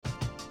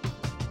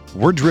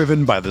We're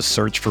driven by the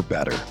search for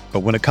better. But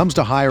when it comes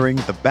to hiring,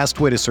 the best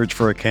way to search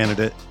for a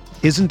candidate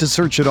isn't to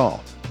search at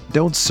all.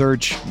 Don't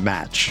search,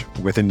 match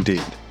with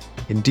Indeed.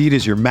 Indeed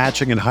is your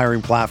matching and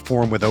hiring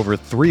platform with over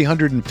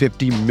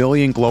 350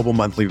 million global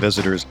monthly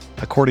visitors,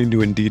 according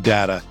to Indeed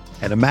data,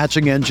 and a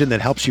matching engine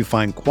that helps you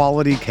find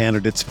quality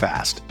candidates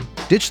fast.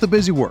 Ditch the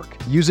busy work.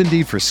 Use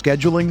Indeed for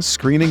scheduling,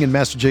 screening, and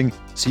messaging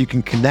so you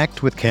can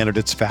connect with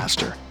candidates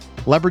faster.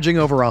 Leveraging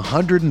over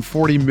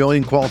 140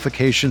 million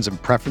qualifications and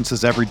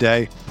preferences every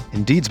day,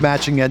 Indeed's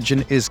matching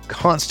engine is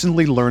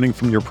constantly learning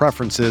from your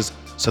preferences,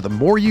 so the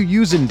more you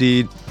use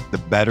Indeed, the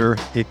better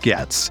it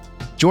gets.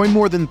 Join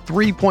more than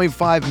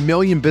 3.5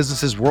 million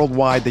businesses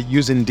worldwide that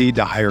use Indeed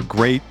to hire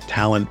great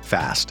talent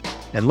fast.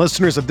 And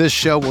listeners of this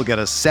show will get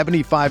a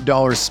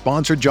 $75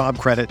 sponsored job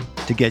credit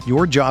to get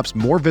your jobs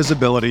more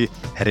visibility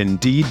at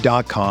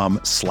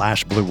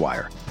Indeed.com/Blue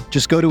Wire.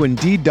 Just go to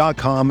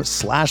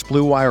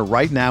Indeed.com/Blue Wire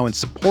right now and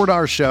support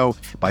our show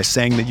by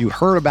saying that you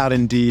heard about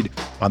Indeed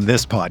on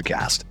this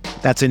podcast.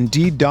 That's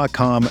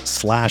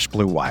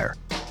Indeed.com/Blue Wire.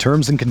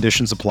 Terms and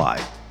conditions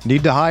apply.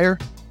 Need to hire?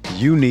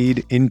 You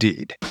need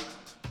Indeed.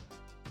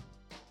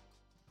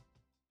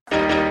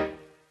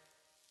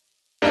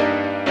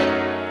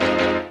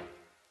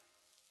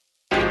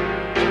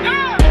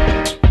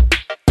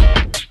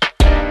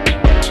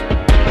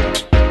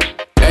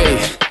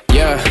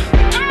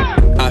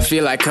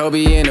 Feel like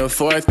Kobe in the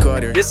fourth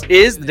quarter. This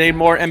is the Day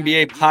More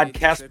NBA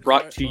podcast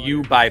brought to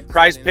you by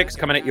Prize Picks,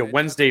 coming at you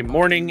Wednesday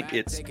morning.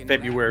 It's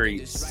February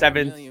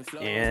 7th,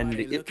 and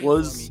it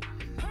was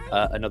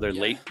another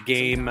late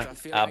game,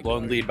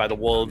 blown lead by the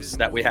Wolves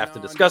that we have to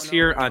discuss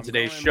here on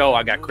today's show.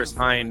 I got Chris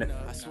Hine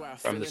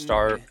from the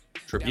Star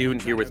Tribune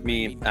here with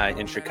me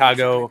in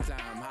Chicago.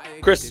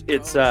 Chris,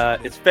 it's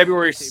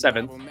February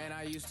 7th.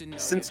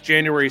 Since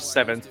January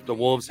 7th, the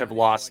Wolves have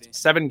lost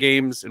 7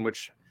 games in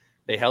which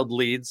they held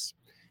leads.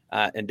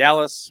 In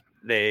Dallas,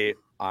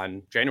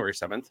 on January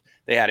 7th,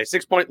 they had a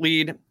 6-point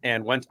lead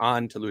and went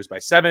on to lose by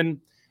 7.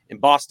 In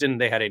Boston,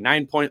 they had a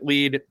 9-point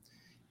lead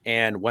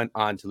and went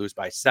on to lose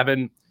by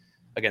 7.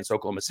 Against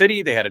Oklahoma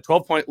City, they had a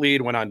 12-point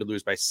lead, went on to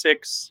lose by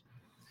 6.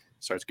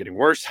 Starts getting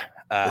worse.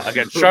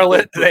 Against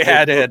Charlotte, they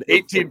had an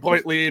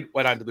 18-point lead,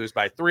 went on to lose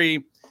by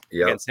 3.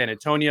 Yep. Against San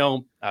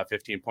Antonio,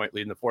 15-point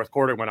lead in the fourth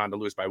quarter, went on to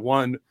lose by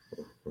 1.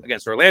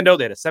 Against Orlando,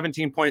 they had a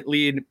 17-point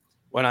lead,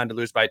 went on to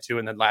lose by 2.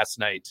 And then last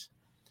night,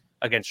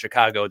 against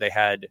Chicago, they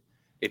had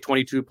a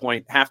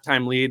 22-point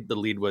halftime lead. The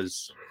lead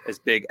was as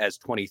big as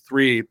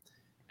 23,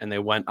 and they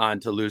went on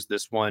to lose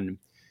this one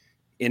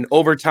in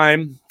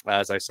overtime.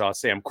 As I saw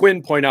Sam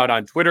Quinn point out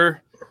on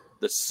Twitter,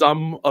 the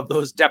sum of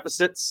those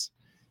deficits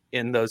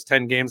in those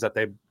 10 games that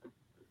they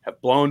have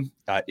blown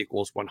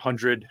equals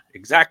 100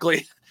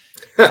 exactly.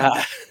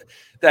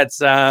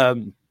 That's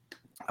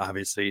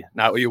obviously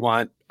not what you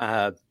want.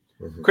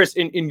 Chris,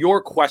 in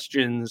your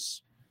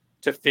questions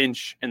to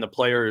Finch and the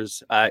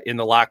players in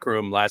the locker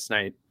room last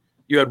night,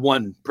 you had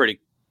one pretty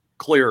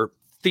clear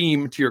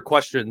theme to your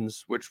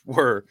questions, which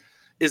were,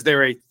 is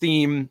there a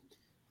theme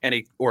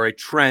or a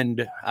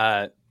trend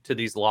to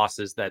these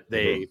losses that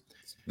they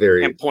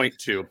can point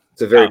to?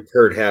 It's a very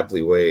Kurt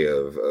Hapley way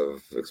of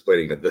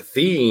explaining it. The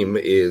theme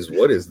is,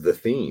 what is the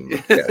theme?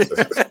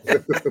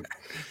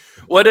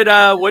 What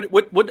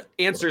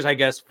answers, I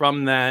guess,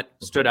 from that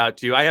stood out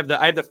to you? I have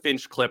the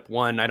Finch clip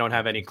one. I don't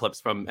have any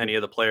clips from any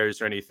of the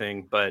players or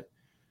anything, but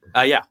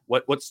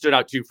what stood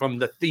out to you from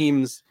the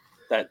themes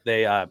that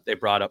they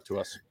brought up to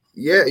us?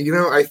 Yeah,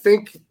 I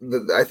think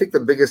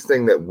the biggest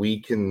thing that we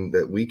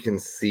can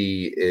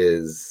see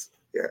is,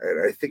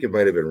 and I think it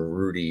might have been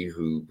Rudy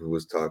who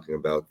was talking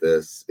about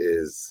this,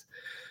 is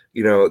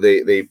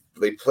they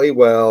play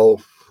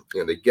well,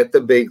 they get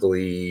the big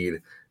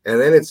lead,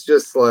 and then it's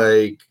just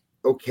like,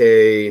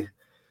 okay,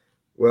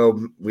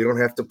 well, we don't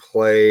have to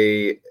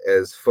play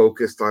as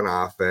focused on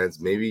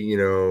offense. Maybe,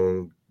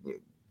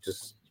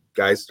 just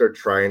guys start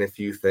trying a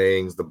few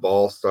things. The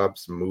ball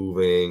stops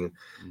moving.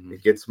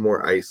 It gets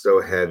more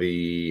ISO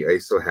heavy,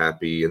 ISO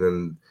happy. And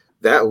then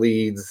that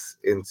leads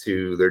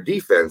into their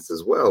defense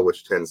as well,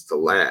 which tends to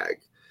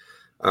lag.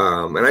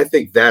 And I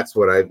think that's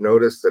what I've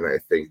noticed. And I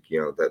think,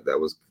 that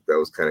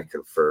was kind of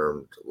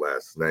confirmed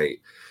last night.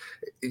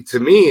 To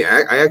me,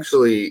 I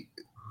actually,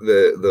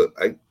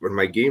 in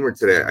my gamer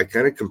today, I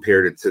kind of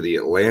compared it to the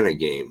Atlanta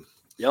game.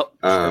 Yep.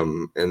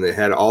 And they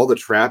had all the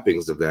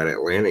trappings of that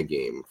Atlanta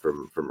game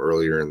from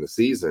earlier in the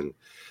season,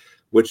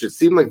 which it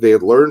seemed like they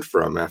had learned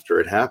from after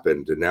it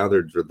happened, and now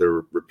they're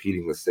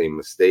repeating the same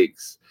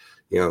mistakes.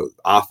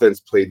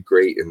 Offense played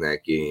great in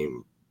that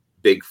game,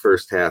 big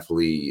first half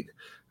lead.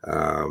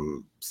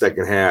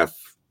 Second half,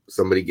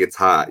 somebody gets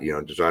hot.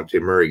 DeJounte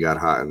Murray got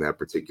hot in that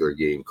particular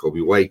game.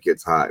 Kobe White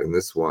gets hot in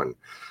this one.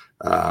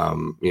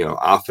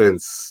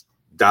 Offense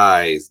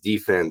dies,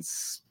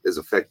 defense is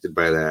affected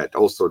by that,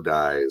 also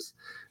dies.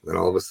 And then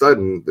all of a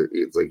sudden,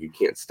 it's like you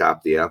can't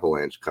stop the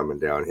avalanche coming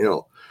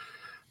downhill.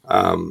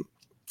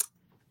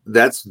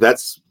 That's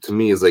to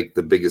me is like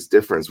the biggest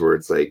difference, where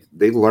it's like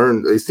they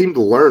seem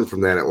to learn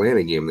from that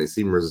Atlanta game. They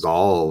seem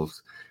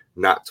resolved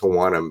not to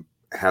want to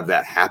have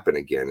that happen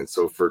again. And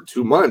so for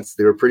 2 months,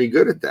 they were pretty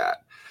good at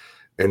that.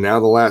 And now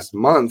the last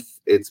month,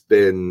 it's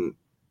been,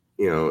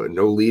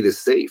 no lead is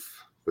safe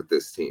with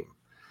this team.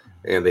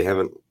 And they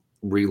haven't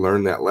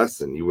relearned that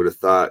lesson. You would have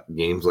thought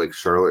games like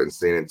Charlotte and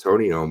San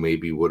Antonio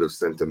maybe would have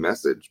sent a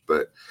message,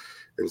 but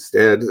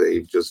instead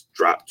they've just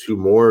dropped 2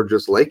 more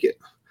just like it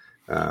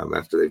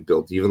after they've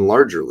built even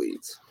larger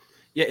leads.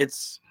 Yeah,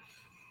 it's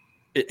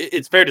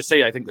fair to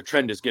say I think the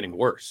trend is getting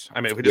worse.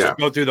 I mean, if we just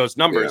go through those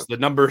numbers, the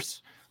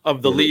numbers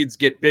of the leads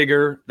get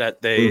bigger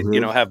that they,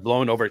 have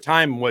blown over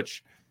time,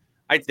 which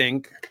I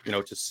think,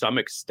 to some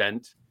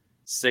extent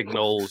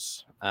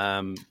signals,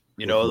 a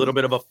little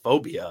bit of a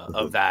phobia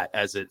of that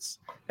as it's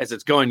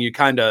going.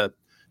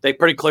 They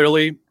pretty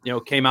clearly,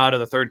 came out of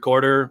the third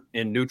quarter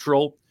in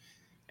neutral.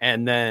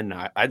 And then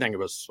I think it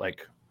was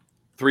like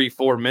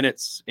 3-4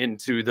 minutes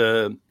into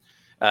the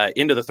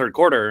third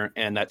quarter,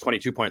 and that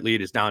 22-point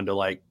lead is down to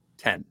like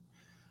 10.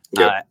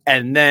 Yep.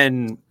 And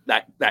then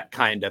that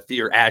kind of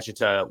fear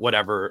agita,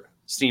 whatever,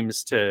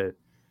 seems to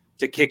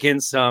kick in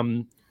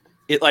some.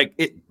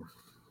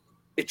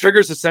 It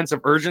triggers a sense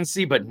of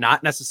urgency, but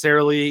not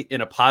necessarily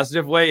in a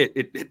positive way.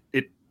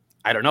 It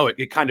I don't know.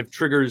 It kind of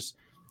triggers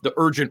the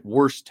urgent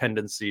worst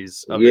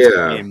tendencies of this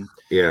game.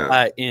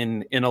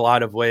 In a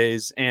lot of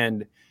ways,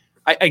 and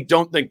I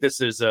don't think this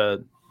is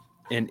an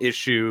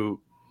issue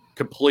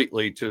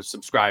completely to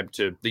subscribe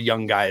to the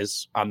young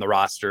guys on the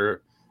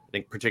roster. I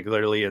think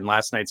particularly in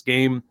last night's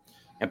game,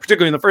 and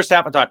particularly in the first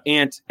half, I thought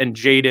Ant and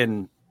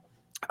Jaden,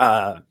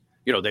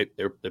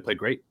 they played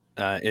great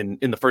in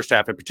the first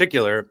half in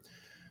particular,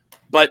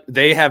 but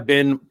they have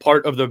been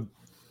part of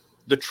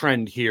the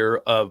trend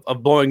here of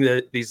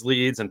blowing these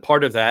leads, and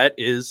part of that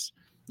is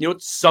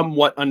it's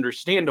somewhat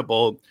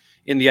understandable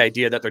in the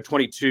idea that they're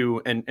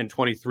 22 and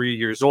 23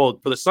 years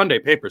old for the Sunday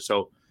paper.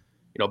 So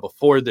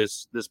before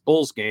this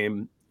Bulls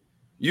game,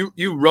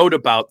 you wrote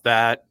about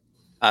that.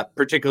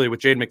 Particularly with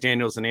Jaden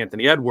McDaniels and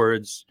Anthony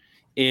Edwards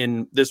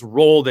in this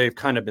role they've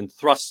kind of been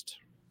thrust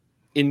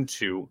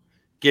into,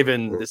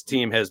 given this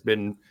team has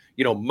been,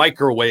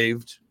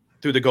 microwaved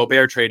through the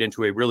Gobert trade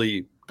into a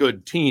really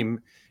good team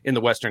in the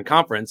Western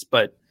Conference,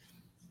 but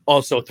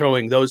also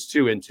throwing those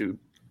two into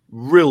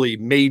really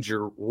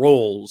major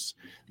roles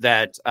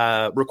that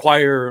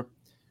require,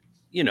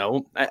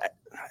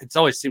 it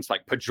always seems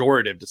like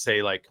pejorative to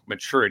say like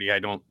maturity. I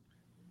don't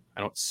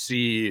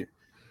see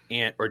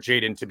Ant or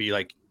Jaden to be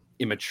like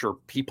immature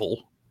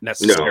people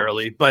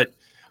necessarily, but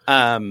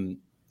some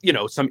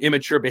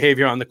immature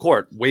behavior on the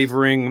court,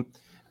 wavering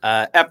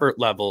effort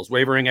levels,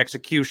 wavering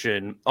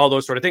execution, all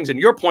those sort of things. And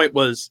your point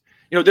was,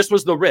 this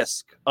was the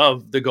risk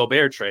of the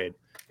Gobert trade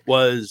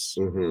was,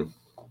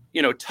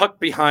 tucked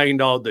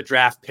behind all the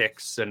draft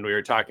picks. And we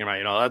were talking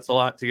about, that's a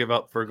lot to give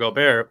up for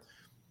Gobert.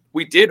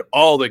 We did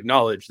all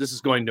acknowledge this is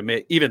going to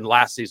make, even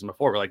last season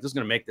before, we're like, this is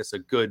going to make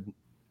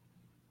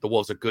the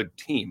Wolves a good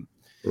team.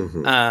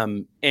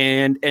 And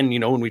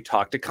when we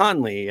talked to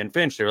Conley and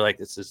Finch, they were like,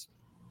 it's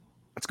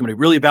going to be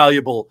really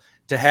valuable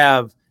to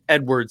have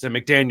Edwards and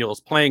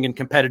McDaniels playing in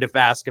competitive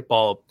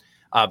basketball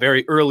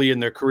very early in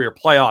their career,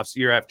 playoffs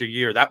year after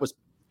year. That was,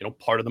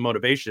 part of the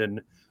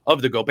motivation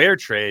of the Gobert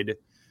trade.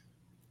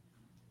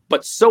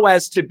 But so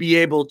as to be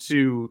able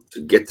to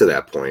get to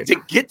that point, to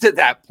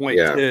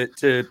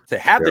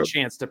have the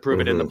chance to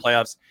prove it in the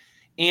playoffs,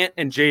 Ant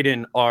and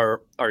Jaden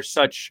are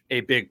such a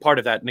big part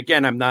of that. And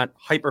again, I'm not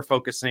hyper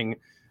focusing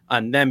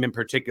on them in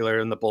particular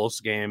in the Bulls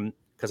game,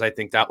 because I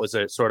think that was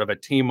a sort of a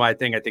team-wide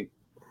thing. I think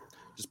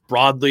just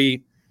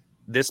broadly,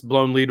 this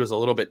blown lead was a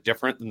little bit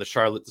different than the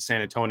Charlotte, the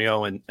San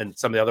Antonio, and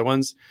some of the other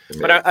ones. Yeah.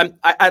 But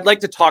I'd like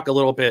to talk a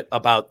little bit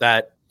about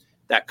that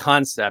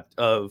concept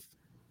of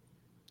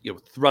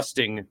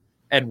thrusting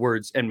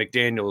Edwards and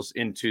McDaniels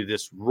into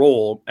this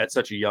role at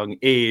such a young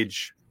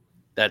age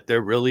that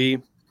they're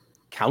really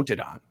counted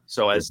on,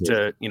 so as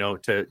to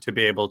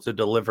be able to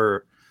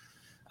deliver.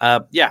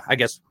 I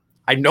guess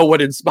I know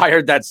what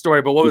inspired that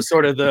story, but what was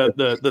sort of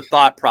the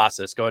thought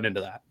process going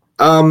into that?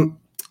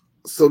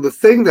 So the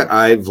thing that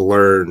I've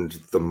learned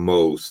the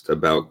most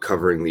about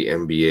covering the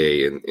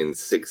NBA in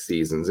 6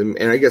 seasons, and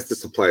I guess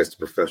this applies to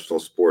professional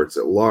sports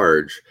at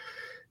large,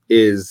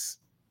 is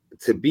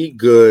to be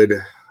good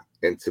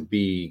and to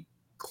be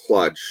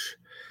clutch.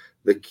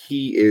 The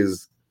key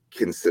is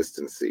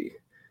consistency.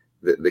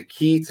 The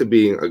key to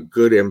being a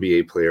good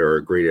NBA player or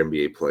a great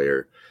NBA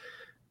player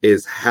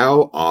is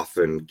how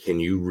often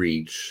can you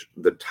reach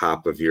the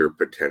top of your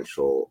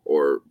potential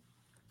or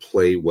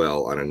play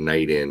well on a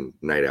night in,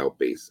 night out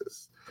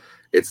basis.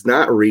 It's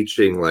not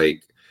reaching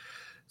like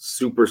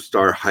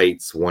superstar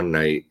heights one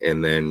night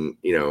and then,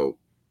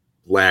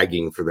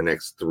 lagging for the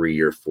next 3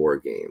 or 4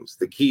 games.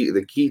 The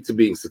key to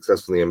being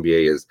successful in the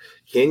NBA is,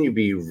 can you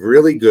be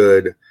really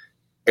good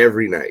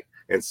every night?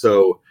 And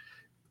so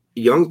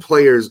young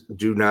players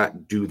do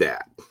not do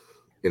that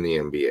in the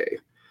NBA.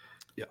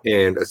 Yeah.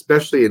 And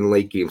especially in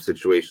late game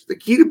situations, the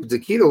key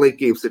to late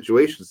game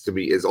situations to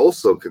me is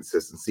also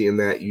consistency, in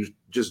that you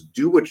just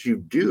do what you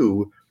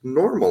do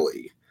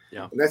normally.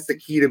 Yeah. And that's the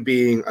key to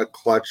being a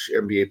clutch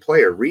NBA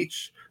player.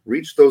 Reach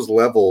those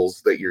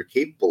levels that you're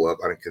capable of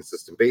on a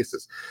consistent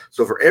basis.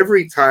 So for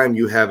every time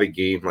you have a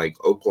game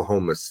like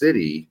Oklahoma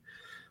City,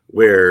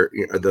 where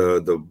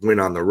the win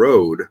on the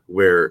road,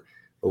 where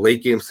the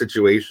late game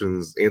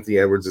situations, Anthony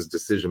Edwards'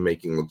 decision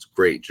making looks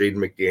great. Jaden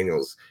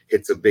McDaniels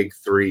hits a big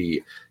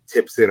three,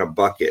 tips in a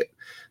bucket.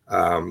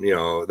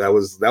 That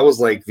was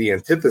like the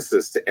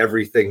antithesis to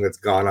everything that's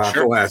gone on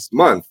the last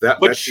month. That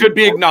should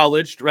be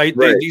acknowledged, right?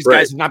 These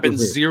guys have not been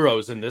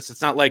zeros in this.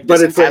 It's not like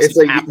this it's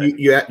like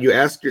you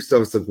ask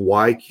yourself, it's like,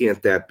 why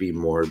can't that be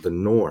more the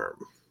norm?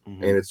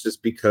 Mm-hmm. And it's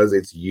just because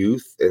it's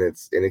youth and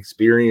it's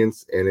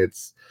inexperience and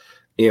it's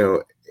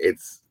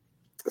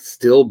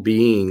still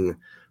being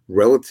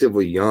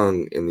relatively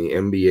young in the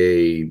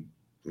NBA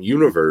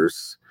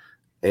universe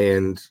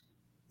and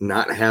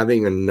not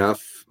having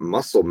enough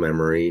muscle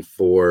memory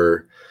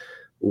for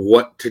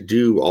what to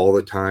do all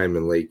the time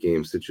in late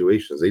game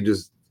situations.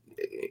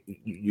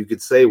 You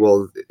could say,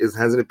 well,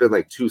 hasn't it been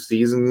like 2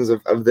 seasons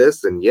of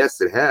this? And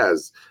yes, it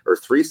has, or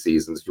 3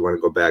 seasons if you want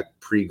to go back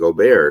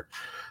pre-Gobert.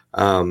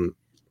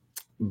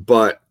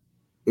 But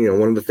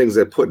one of the things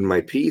I put in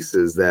my piece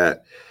is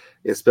that,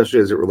 especially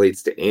as it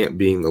relates to Ant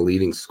being the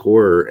leading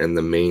scorer and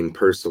the main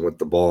person with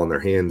the ball in their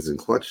hands in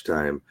clutch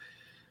time,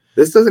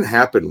 this doesn't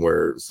happen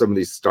where some of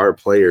these star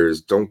players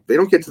don't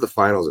get to the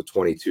finals at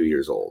 22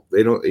 years old.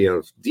 They don't,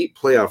 deep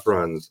playoff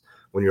runs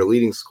when your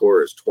leading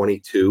scorer is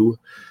 22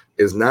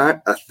 is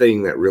not a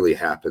thing that really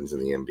happens in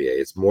the NBA.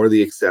 It's more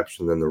the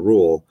exception than the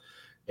rule.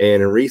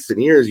 And in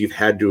recent years, you've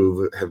had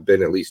to have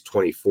been at least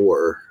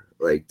 24,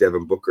 like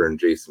Devin Booker and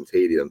Jason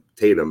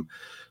Tatum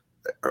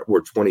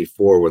were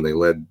 24 when they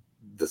led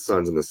the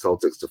Suns and the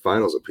Celtics to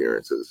finals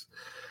appearances.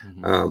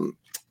 Mm-hmm.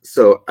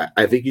 So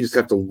I think you just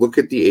have to look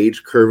at the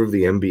age curve of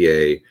the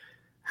NBA,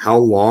 how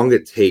long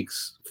it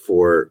takes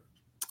for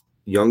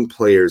young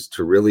players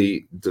to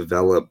really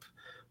develop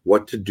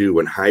what to do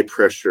in high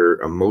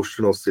pressure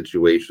emotional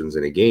situations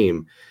in a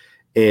game.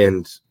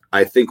 And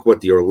I think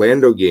what the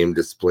Orlando game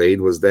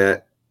displayed was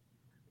that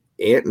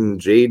Ant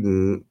and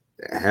Jaden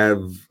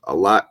have a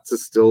lot to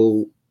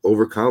still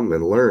overcome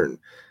and learn.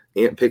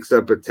 Ant picks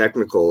up a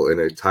technical in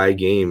a tie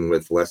game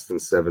with less than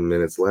 7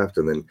 minutes left.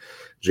 And then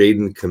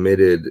Jaden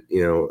committed,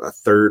 a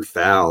third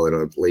foul in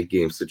a late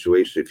game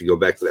situation. If you go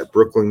back to that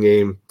Brooklyn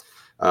game,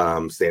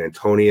 San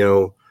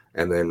Antonio,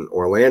 and then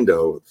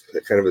Orlando,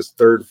 kind of his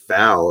third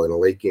foul in a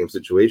late game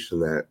situation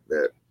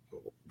that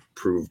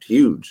proved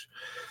huge.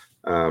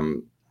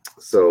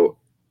 So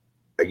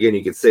again,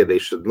 you could say they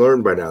should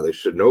learn by now, they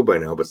should know by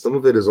now, but some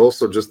of it is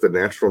also just the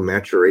natural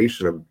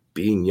maturation of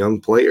being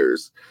young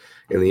players.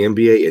 In the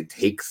NBA, it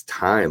takes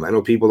time. I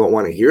know people don't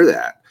want to hear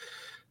that,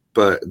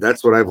 but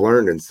that's what I've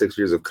learned in 6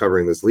 years of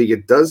covering this league.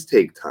 It does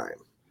take time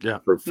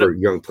for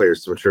young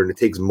players to mature, and it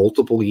takes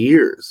multiple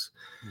years.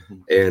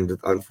 Mm-hmm. And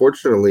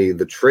unfortunately,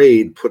 the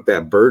trade put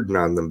that burden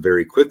on them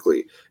very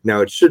quickly.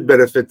 Now, it should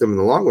benefit them in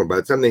the long run. By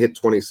the time they hit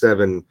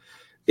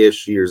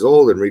 27-ish years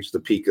old and reach the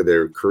peak of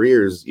their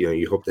careers,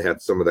 you hope to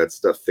have some of that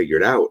stuff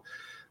figured out.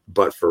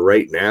 But for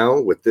right now,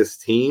 with this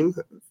team,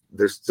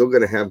 they're still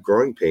going to have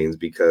growing pains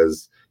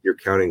because you're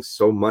counting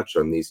so much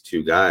on these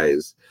two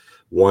guys,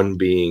 one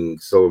being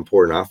so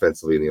important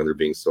offensively and the other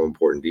being so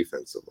important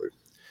defensively.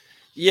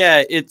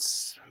 Yeah,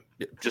 it's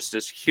just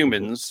as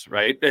humans,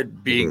 right?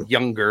 Being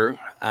younger,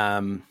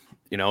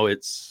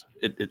 it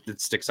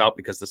sticks out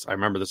because I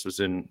remember this was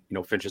in,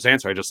 Finch's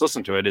answer. I just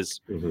listened to it is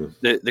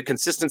the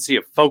consistency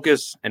of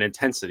focus and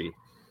intensity,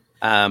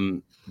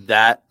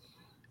 that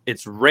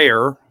it's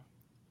rare,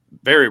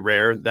 very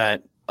rare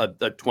that a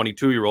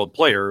 22-year-old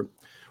player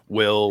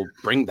will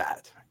bring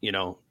that,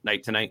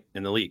 night to night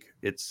in the league.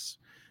 It's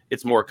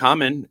more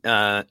common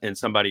in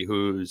somebody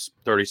who's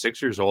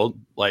 36 years old,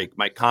 like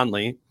Mike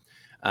Conley.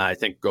 I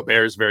think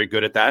Gobert is very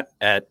good at that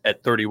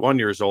at 31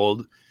 years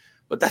old,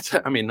 but that's,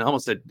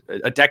 almost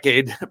a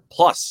decade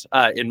plus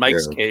in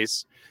Mike's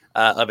case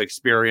of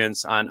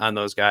experience on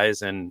those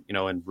guys. And,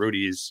 and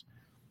Rudy's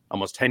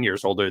almost 10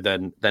 years older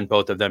than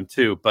both of them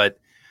too. But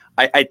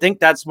I think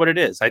that's what it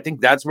is. I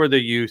think that's where the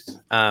youth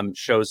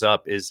shows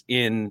up is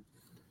in,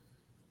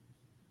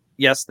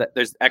 yes, that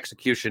there's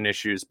execution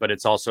issues, but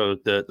it's also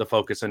the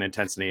focus and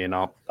intensity. And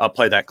I'll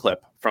play that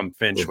clip from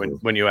Finch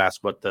when you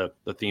ask what the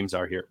themes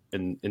are here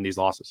in these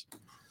losses.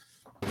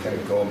 Kind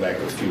of going back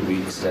a few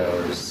weeks now,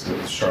 there's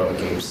the Charlotte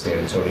games, San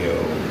Antonio,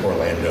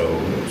 Orlando,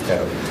 kind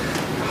of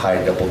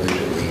high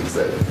double-digit leads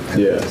that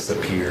have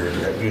disappeared.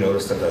 Have you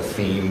noticed a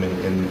theme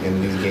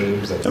in these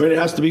games? It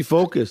has to be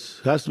focus.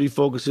 It has to be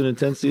focus and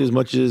intensity as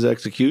much as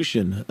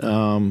execution.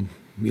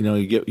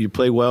 You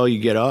play well, you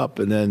get up,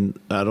 and then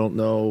I don't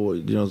know.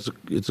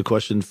 It's a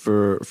question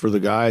for the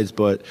guys,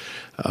 but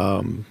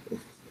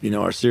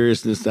our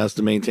seriousness has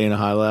to maintain a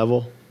high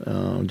level.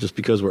 Just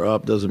because we're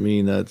up doesn't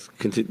mean that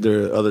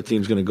the other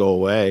team's going to go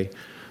away.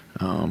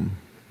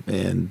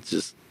 And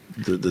just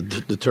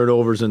the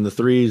turnovers and the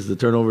threes, the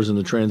turnovers in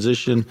the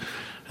transition,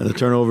 and the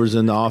turnovers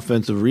in the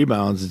offensive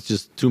rebounds. It's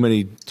just too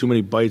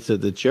many bites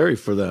at the cherry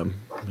for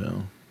them.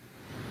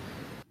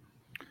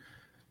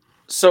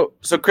 So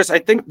Chris, I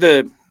think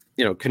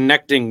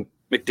connecting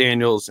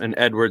McDaniels and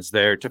Edwards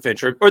there to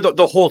Finch, or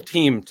the whole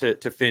team to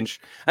Finch.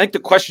 I think the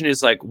question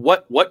is like,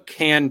 what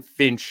can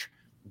Finch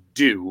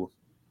do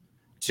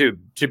to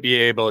be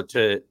able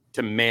to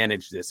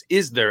manage this?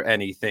 Is there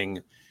anything,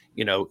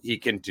 he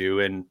can do?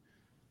 And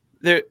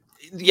there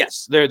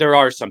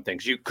are some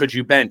things. Could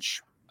you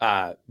bench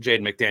Jaden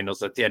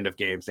McDaniels at the end of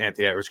games,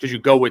 Anthony Edwards? Could you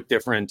go with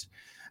different,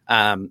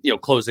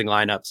 closing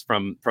lineups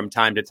from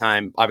time to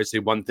time? Obviously,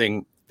 one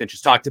thing Finch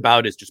has talked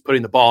about is just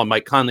putting the ball in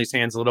Mike Conley's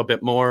hands a little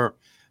bit more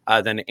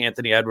than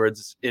Anthony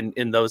Edwards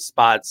in those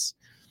spots.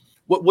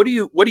 What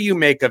do you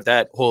make of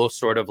that whole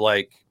sort of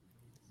like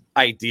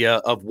idea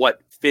of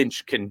what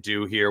Finch can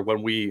do here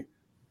when we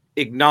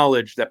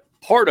acknowledge that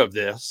part of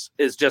this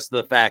is just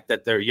the fact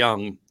that they're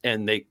young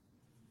and they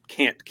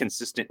can't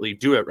consistently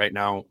do it right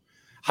now?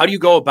 How do you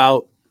go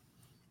about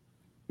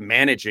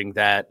managing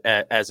that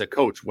as a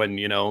coach when,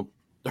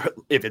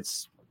 if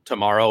it's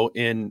tomorrow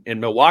in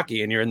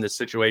Milwaukee and you're in this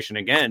situation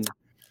again?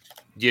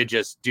 Do you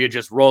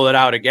just roll it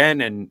out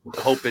again and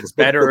hope it's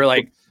better?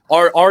 Like,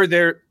 are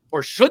there,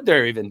 or should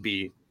there even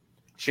be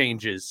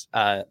changes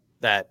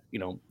that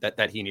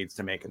he needs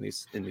to make in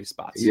these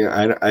spots?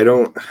 Yeah,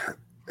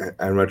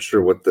 I'm not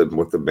sure what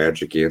the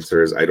magic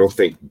answer is. I don't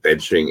think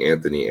benching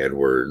Anthony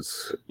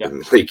Edwards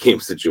in late game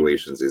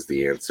situations is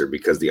the answer,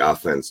 because the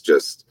offense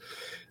just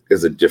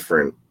is a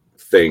different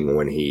thing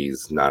when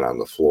he's not on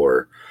the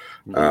floor.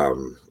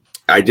 Mm-hmm.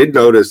 I did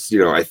notice,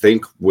 I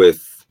think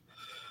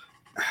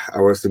I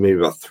want to say maybe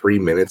about 3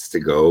 minutes to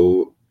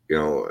go,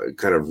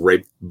 kind of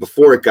right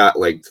before it got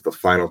like to the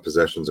final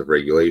possessions of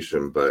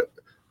regulation, but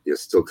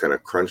it's still kind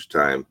of crunch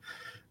time.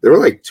 There were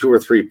like 2 or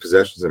 3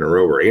 possessions in a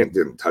row where Ant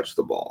didn't touch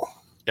the ball.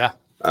 Yeah.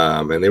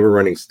 And they were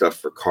running stuff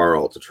for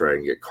Carl to try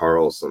and get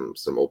Carl some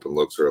open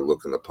looks or a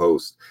look in the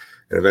post.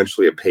 And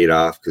eventually it paid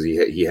off because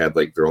he had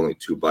like, there were only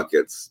 2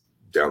 buckets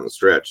down the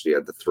stretch. He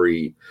had the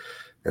 3,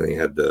 and he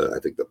had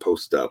the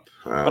post up.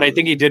 But I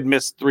think he did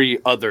miss 3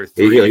 other.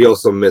 He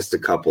also missed a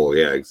couple.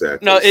 Yeah,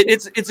 exactly. No,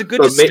 it's a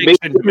good distinction.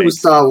 Maybe we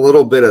saw a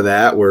little bit of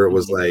that where it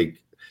was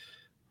like,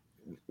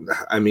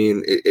 I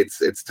mean,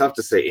 it's tough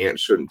to say Ant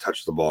shouldn't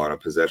touch the ball on a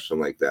possession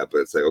like that, but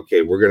it's like,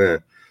 okay, we're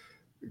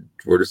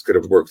just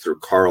gonna work through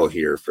Carl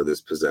here for this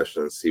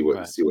possession and see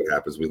what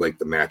happens. We like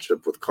the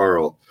matchup with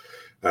Carl,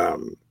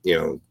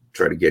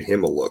 try to get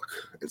him a look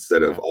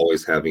instead of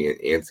always having it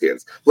in Ant's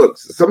hands. Look,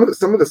 some of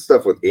the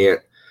stuff with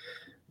Ant,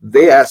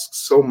 they ask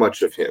so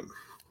much of him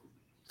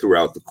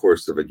throughout the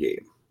course of a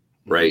game,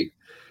 right?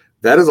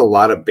 That is a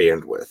lot of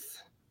bandwidth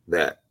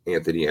that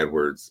Anthony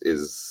Edwards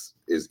is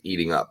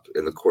eating up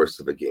in the course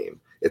of a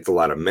game. It's a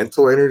lot of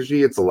mental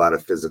energy. It's a lot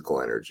of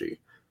physical energy,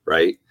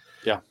 right?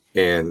 Yeah.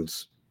 And,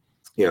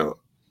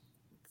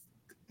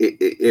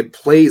 it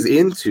plays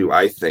into,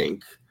 I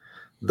think,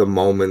 the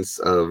moments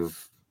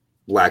of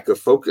lack of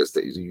focus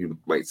that you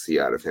might see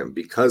out of him,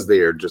 because they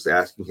are just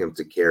asking him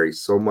to carry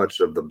so much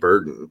of the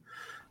burden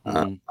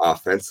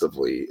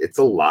offensively. It's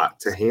a lot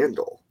to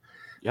handle.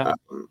 Yeah.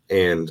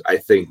 And I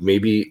think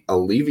maybe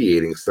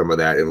alleviating some of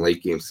that in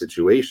late game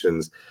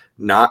situations,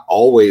 not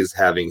always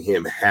having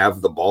him have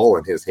the ball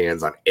in his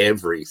hands on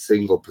every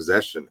single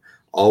possession,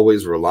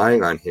 always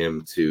relying on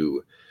him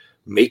to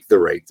make the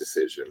right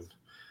decision,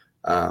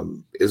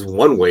 is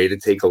one way to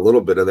take a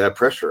little bit of that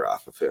pressure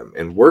off of him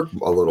and work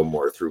a little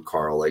more through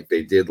Carl like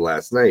they did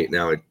last night.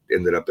 Now it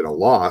ended up in a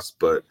loss,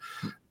 but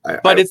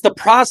it's the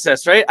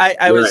process, right?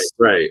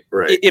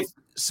 Right.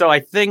 I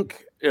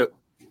think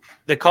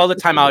they call the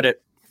timeout at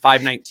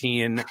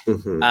 5:19.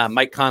 Mm-hmm.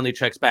 Mike Conley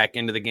checks back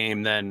into the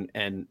game then,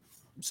 and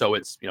so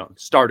it's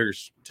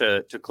starters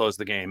to close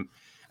the game,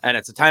 and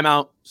it's a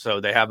timeout.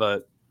 So they have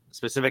a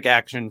specific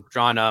action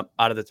drawn up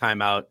out of the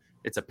timeout.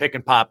 It's a pick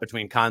and pop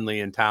between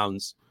Conley and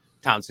Towns.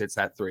 Towns hits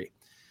that 3,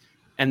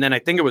 and then I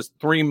think it was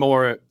 3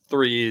 more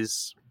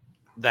threes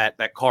that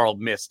Carl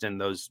missed in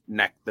those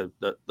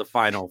the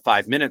final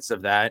 5 minutes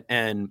of that.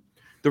 And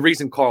the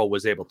reason Carl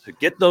was able to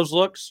get those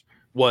looks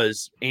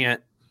was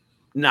Ant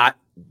not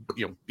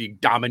be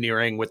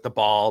domineering with the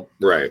ball,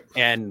 right,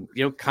 and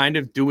kind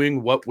of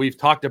doing what we've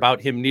talked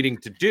about him needing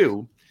to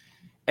do.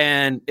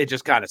 And it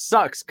just kind of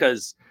sucks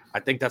because I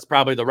think that's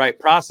probably the right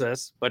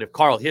process. But if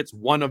Carl hits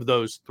one of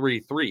those 3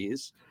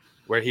 threes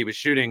where he was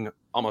shooting,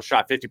 almost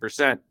shot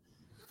 50%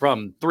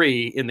 from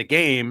 3 in the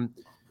game,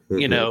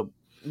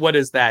 what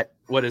does that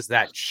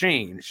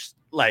change?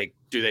 Like,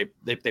 do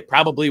they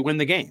probably win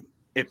the game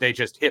if they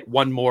just hit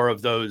one more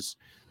of those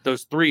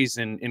threes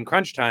in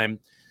crunch time?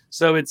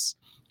 So it's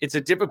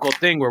a difficult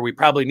thing where we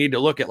probably need to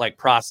look at like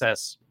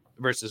process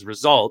versus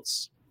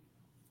results.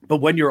 But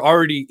when you're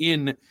already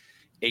in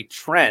a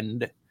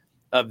trend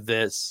of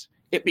this,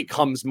 it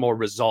becomes more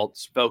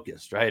results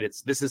focused, right?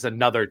 This is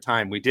another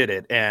time we did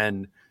it.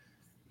 And,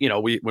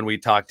 when we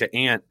talked to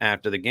Ant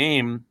after the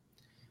game,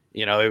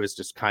 it was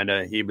just kind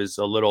of, he was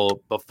a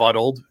little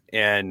befuddled.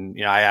 And,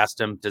 I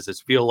asked him, does this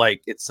feel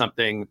like it's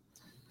something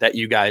that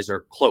you guys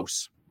are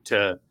close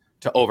to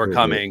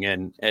overcoming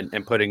and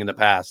putting in the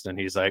past? And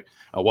he's like,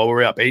 oh, what were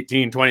we up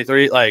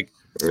 18-23? Like,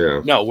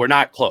 yeah. No, we're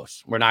not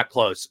close. We're not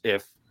close.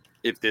 If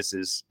if this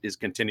is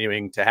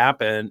continuing to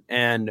happen.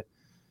 And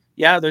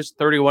yeah, there's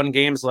 31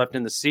 games left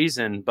in the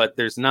season, but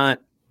there's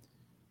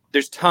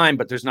time,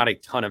 but there's not a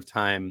ton of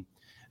time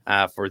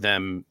for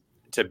them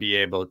to be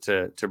able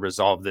to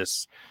resolve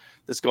this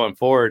going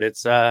forward.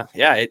 It's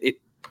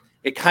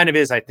it kind of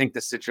is, I think,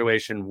 the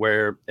situation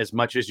where as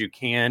much as you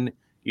can,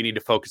 you need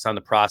to focus on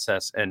the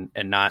process and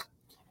not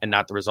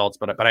the results.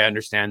 But I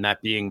understand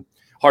that being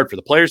hard for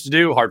the players to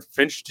do, hard for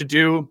Finch to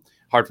do,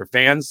 hard for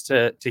fans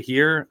to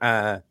hear.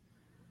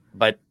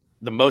 But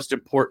the most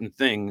important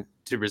thing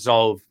to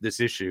resolve this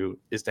issue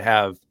is to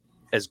have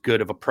as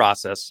good of a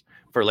process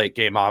for late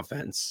game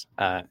offense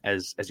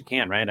as you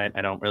can, right?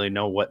 I don't really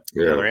know what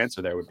the other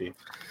answer there would be.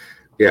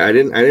 Yeah, I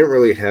didn't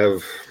really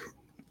have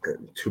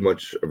too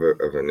much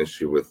of an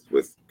issue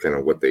with kind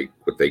of what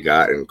they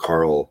got, and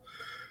Carl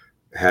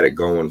had it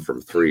going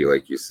from 3,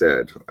 like you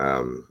said.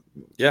 To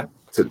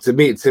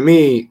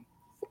me,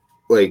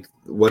 like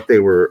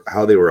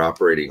how they were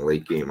operating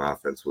late game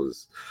offense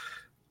was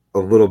a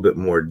little bit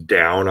more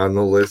down on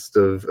the list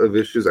of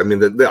issues. I mean,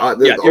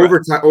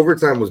 the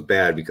overtime was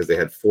bad because they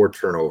had 4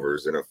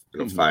 turnovers in a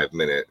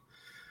 5-minute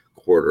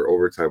quarter.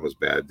 Overtime was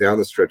bad. Down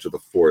the stretch of the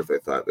fourth, I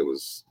thought it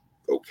was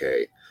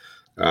okay.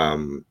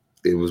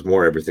 It was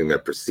more everything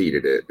that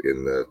preceded it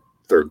in the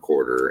third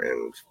quarter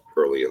and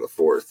early in the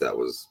fourth. That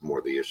was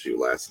more the issue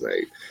last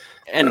night.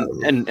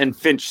 And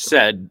Finch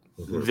said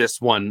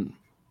this one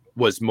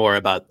was more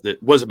about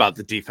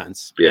the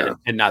defense,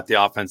 and not the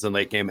offense and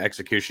late game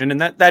execution. And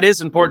that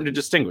is important to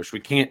distinguish. We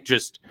can't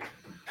just,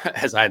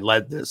 as I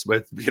led this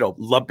with,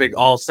 lumping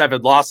all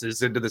 7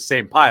 losses into the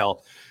same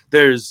pile.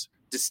 There's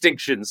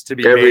distinctions to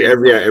be made.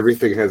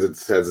 Everything has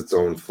its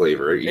own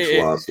flavor. Each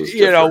loss was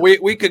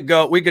different. We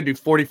could do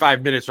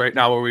 45 minutes right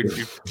now where we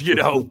do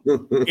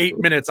 8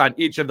 minutes on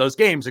each of those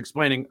games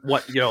explaining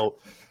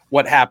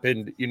what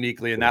happened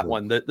uniquely in that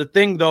one. The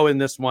thing though in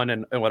this one,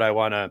 and what I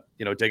want to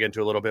dig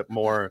into a little bit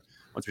more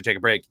once we take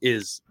a break,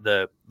 is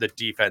the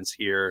defense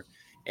here,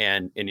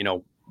 and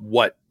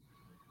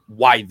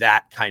why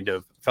that kind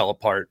of fell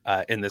apart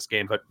in this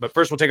game. But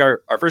first we'll take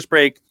our first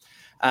break.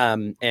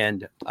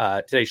 And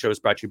today's show is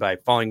brought to you by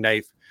Falling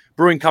Knife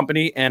Brewing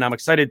Company, and I'm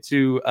excited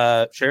to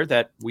share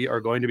that we are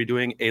going to be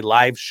doing a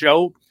live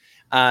show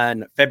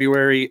on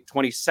February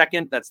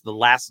 22nd. That's the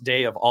last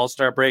day of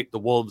All-Star break. The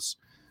Wolves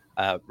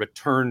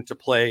return to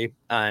play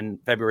on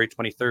February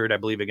 23rd, I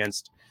believe,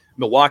 against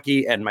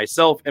Milwaukee, and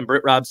myself and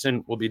Britt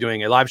Robson will be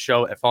doing a live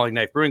show at Falling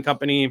Knife Brewing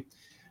Company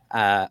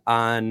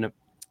on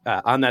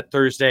that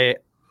Thursday.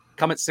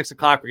 Come at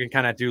 6:00. We can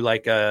kind of do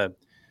like a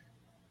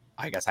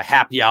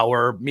happy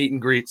hour meet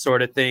and greet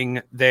sort of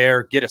thing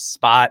there. Get a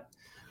spot.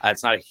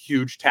 It's not a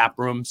huge tap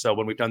room, so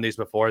when we've done these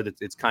before,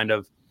 it's kind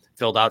of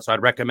filled out. So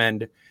I'd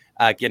recommend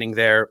getting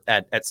there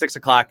at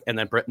 6:00, and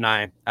then Britt and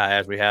I,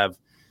 as we have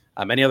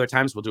many other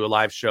times, we'll do a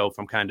live show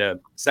from kind of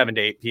 7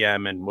 to 8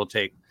 p.m. and we'll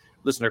take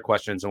listener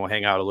questions and we'll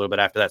hang out a little bit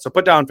after that. So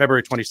put down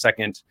February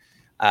 22nd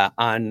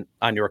on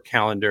your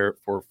calendar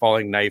for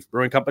Falling Knife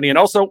Brewing Company. And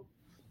also,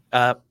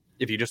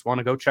 if you just want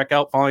to go check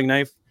out Falling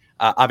Knife,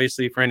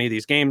 obviously for any of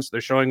these games,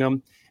 they're showing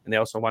them. And they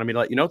also wanted me to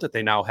let you know that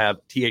they now have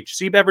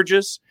THC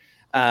beverages.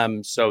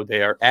 So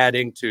they are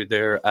adding to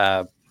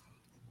their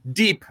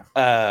deep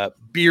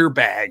beer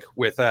bag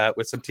with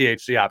some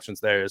THC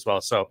options there as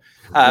well. So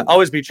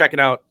always be checking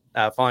out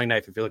Falling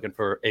Knife if you're looking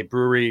for a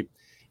brewery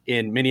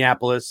in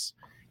Minneapolis.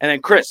 And then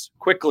Chris,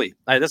 quickly,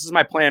 this is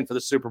my plan for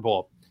the Super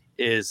Bowl,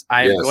 is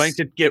I am going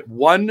to get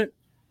one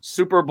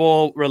Super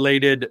Bowl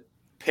related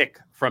pick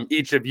from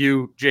each of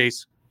you,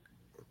 Jace,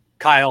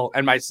 Kyle,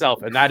 and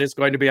myself. And that is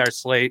going to be our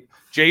slate.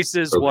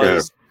 Jace's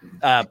was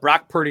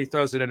Brock Purdy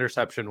throws an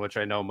interception, which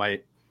I know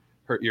might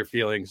hurt your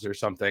feelings or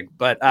something.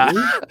 But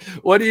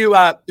what do you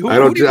I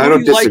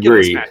don't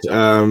disagree.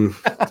 Like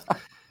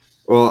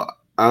Well,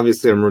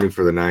 obviously I'm rooting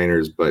for the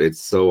Niners, but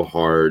it's so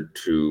hard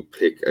to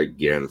pick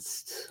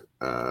against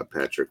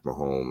Patrick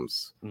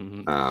Mahomes.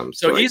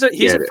 So he's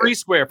a free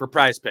square for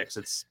Prize Picks.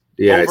 It's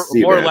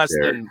more or less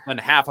than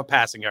half a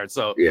passing yard.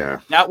 So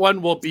that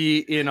one will be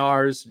in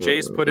ours.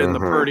 Jace put in the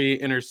Purdy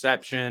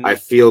interception. I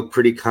feel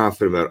pretty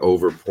confident about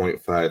over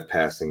 0.5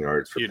 passing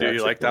yards for Patrick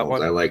you like Mahomes. that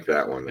one? I like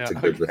that one. That's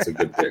a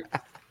good pick.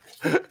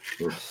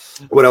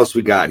 What else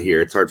we got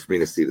here? It's hard for me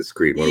to see the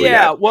screen.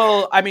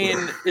 Well, I mean,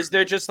 is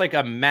there just like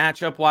a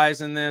matchup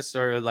wise in this,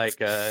 or like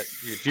do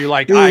you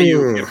like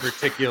IU in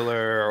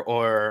particular,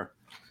 or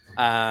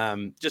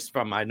just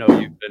from, I know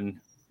you've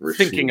been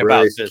thinking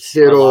about this.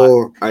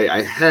 Kittle,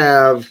 I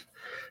have.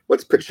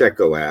 What's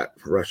Pacheco at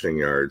rushing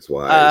yards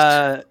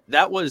wise?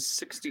 That was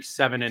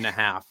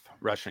 67.5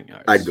 rushing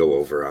yards. I'd go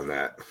over on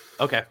that.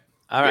 Okay.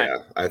 All right.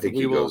 Yeah, I think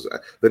he goes.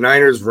 The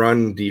Niners'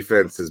 run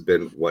defense has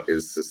been what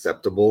is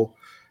susceptible.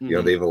 You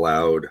know, they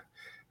allowed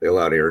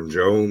Aaron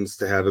Jones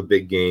to have a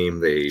big game.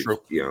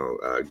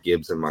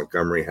 Gibbs and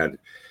Montgomery had,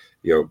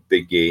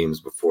 big games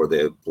before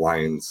the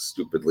Lions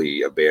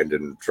stupidly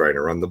abandoned trying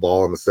to run the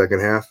ball in the second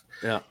half.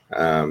 Yeah.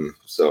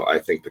 So I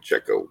think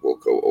Pacheco will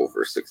go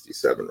over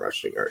 67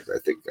 rushing yards.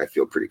 I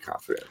feel pretty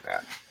confident in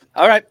that.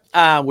 All right.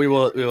 We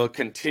will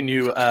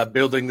continue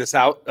building this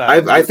out.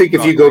 I think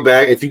if you go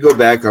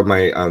back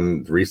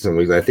on recent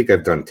weeks, I think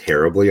I've done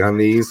terribly on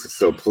these.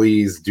 So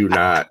please do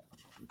not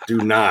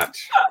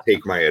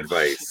take my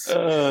advice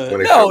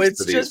when it comes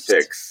to these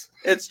picks.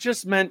 It's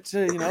just meant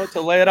to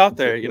to lay it out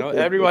there.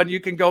 Everyone, you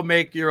can go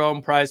make your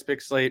own Prize Pick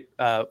slate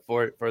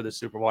for the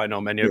Super Bowl. I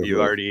know many of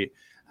you already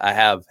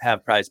have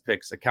Prize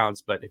Picks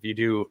accounts, but if you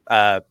do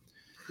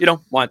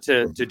want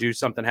to do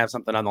something, have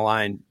something on the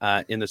line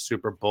in the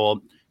Super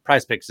Bowl,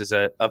 Prize Picks is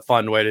a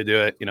fun way to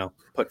do it.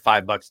 Put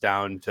 $5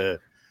 down to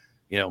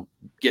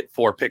get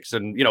 4 picks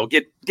and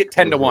get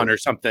 10 to 1 or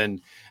something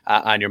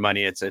on your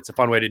money. It's a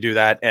fun way to do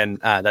that, and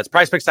that's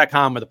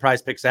prizepicks.com or the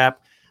Prize Picks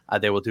app.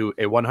 They will do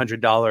a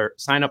 $100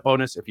 sign up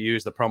bonus if you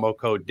use the promo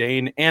code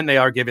Dane, and they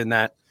are giving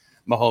that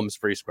Mahomes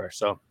free square.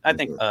 So I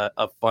think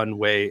a fun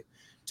way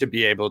to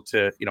be able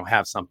to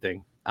have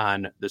something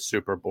on the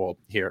Super Bowl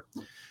here.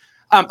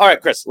 All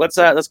right, Chris,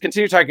 let's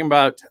continue talking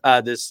about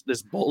this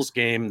Bulls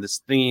game,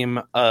 this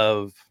theme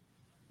of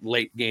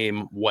late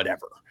game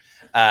whatever.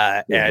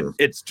 And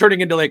it's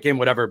turning into late game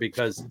whatever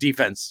because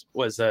defense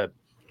was a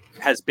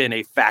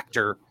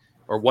factor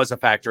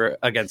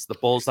against the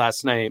Bulls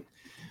last night.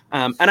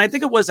 And I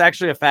think it was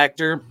actually a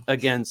factor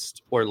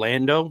against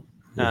Orlando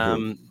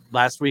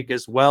last week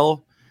as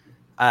well.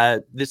 I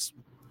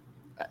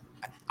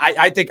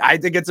think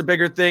it's a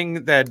bigger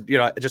thing than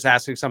just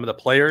asking some of the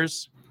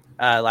players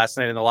last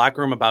night in the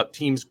locker room about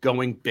teams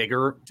going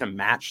bigger to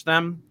match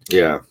them.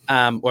 Yeah.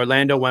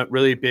 Orlando went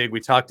really big. We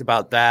talked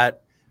about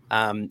that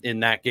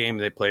in that game.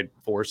 They played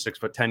 4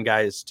 6'10"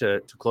 guys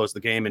to close the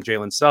game, and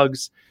Jalen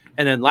Suggs.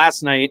 And then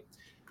last night,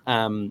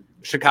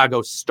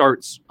 Chicago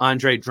starts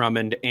Andre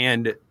Drummond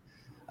and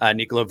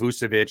Nikola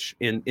Vucevic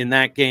in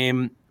that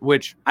game,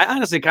 which I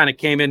honestly kind of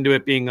came into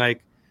it being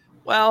like,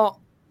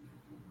 well,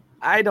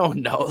 I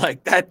don't know.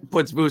 Like that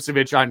puts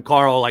Vucevic on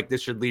Karl. Like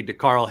this should lead to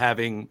Karl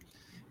having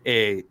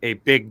a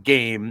big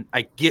game.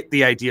 I get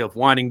the idea of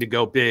wanting to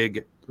go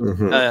big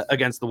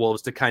against the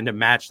Wolves to kind of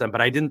match them, but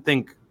I didn't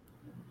think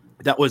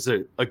that was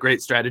a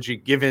great strategy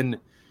given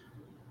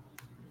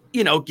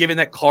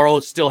that Karl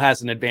still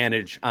has an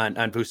advantage on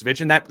Vucevic,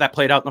 and that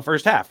played out in the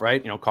first half,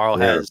 right? Karl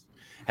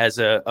has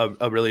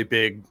a really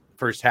big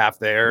first half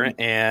there,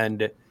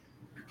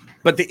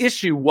 but the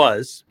issue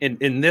was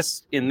in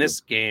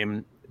this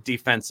game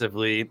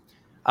defensively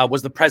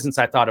was the presence,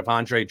 I thought, of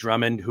Andre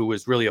Drummond, who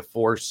was really a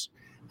force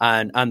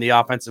on the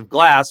offensive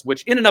glass,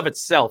 which in and of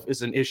itself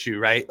is an issue,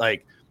 right?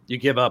 Like you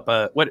give up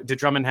what did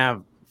Drummond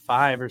have?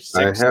 5 or 6?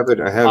 I have it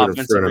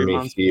in front of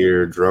me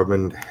here.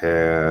 Drummond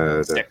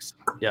had 6.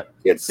 Yeah.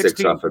 He had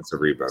 16 offensive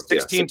rebounds.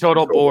 16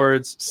 total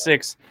boards,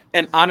 6.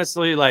 And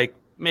honestly, like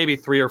maybe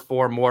 3 or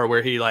 4 more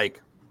where he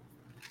like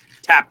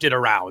tapped it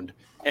around.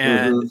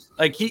 And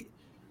like he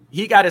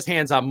got his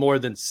hands on more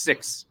than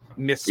 6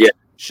 missed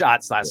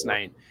shots last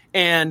night.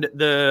 And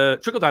the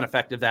trickle-down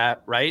effect of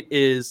that, right,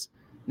 is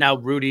now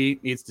Rudy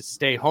needs to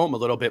stay home a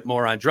little bit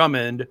more on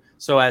Drummond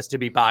so as to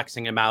be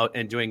boxing him out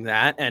and doing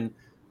that. And,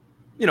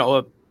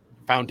 a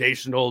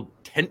foundational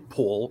tent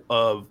pole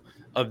of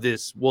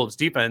this Wolves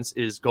defense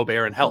is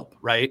Gobert and help,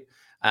 right?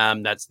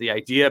 That's the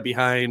idea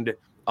behind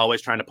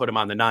always trying to put him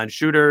on the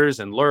non-shooters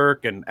and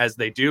lurk, and as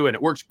they do, and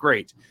it works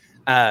great.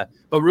 But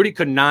Rudy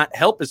could not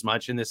help as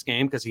much in this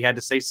game because he had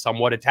to stay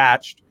somewhat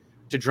attached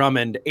to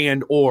Drummond,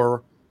 and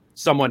or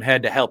someone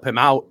had to help him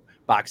out,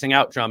 boxing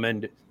out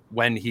Drummond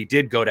when he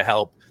did go to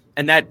help.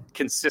 And that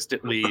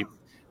consistently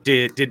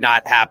did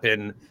not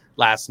happen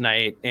last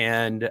night.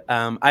 And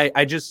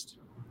I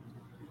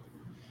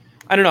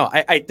don't know.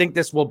 I think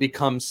this will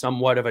become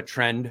somewhat of a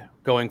trend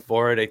going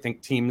forward. I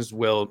think teams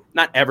will,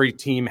 not every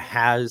team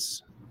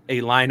has a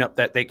lineup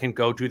that they can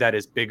go to that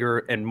is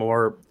bigger and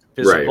more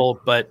physical,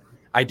 right. But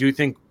I do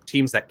think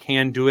teams that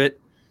can do it,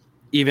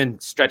 even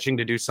stretching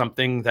to do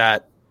something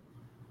that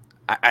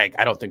I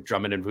don't think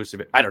Drummond and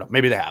Vucevic, I don't know,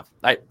 maybe they have.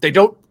 They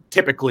don't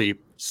typically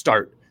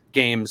start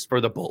games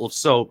for the Bulls.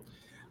 So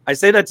I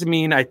say that to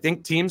mean I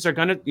think teams are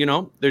going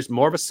to, there's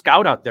more of a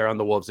scout out there on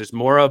the Wolves. There's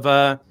more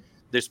of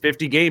there's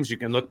 50 games you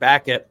can look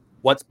back at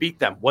what's beat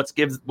them, what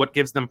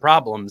gives them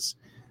problems.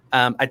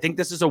 I think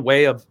this is a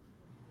way of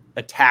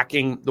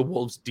attacking the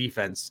Wolves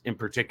defense in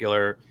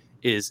particular,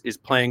 is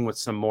playing with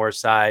some more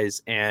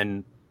size,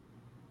 and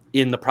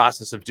in the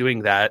process of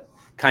doing that,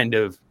 kind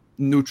of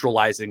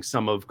neutralizing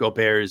some of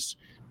Gobert's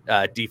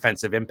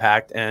defensive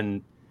impact.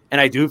 And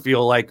I do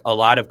feel like a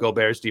lot of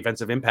Gobert's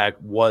defensive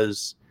impact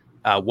was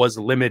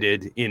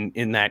limited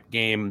in that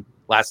game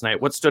last night.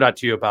 What stood out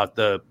to you about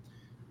the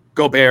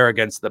Gobert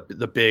against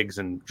the bigs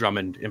and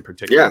Drummond in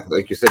particular? Yeah,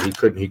 like you said, he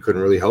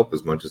couldn't really help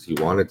as much as he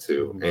wanted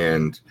to.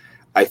 And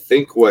I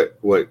think what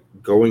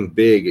going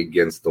big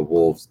against the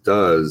Wolves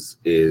does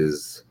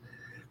is,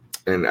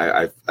 and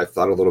I've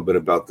thought a little bit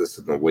about this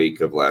in the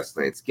wake of last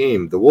night's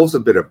game, the Wolves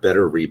have been a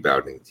better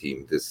rebounding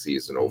team this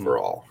season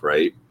overall,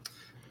 right?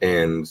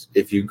 And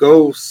if you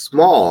go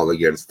small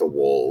against the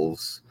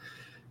Wolves,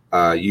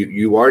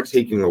 you are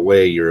taking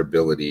away your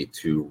ability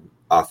to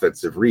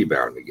offensive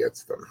rebound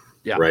against them,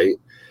 right?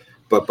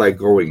 But by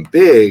going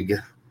big,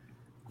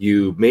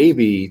 you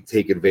maybe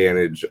take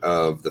advantage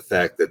of the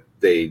fact that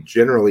they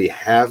generally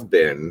have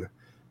been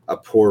a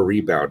poor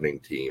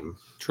rebounding team.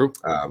 True.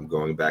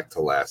 Going back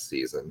to last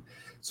season.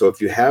 So if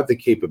you have the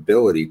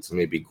capability to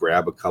maybe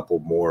grab a couple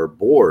more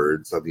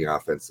boards on the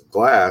offensive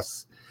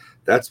glass,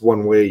 that's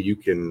one way you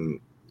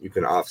can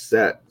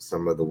offset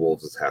some of the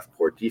Wolves'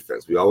 half-court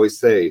defense. We always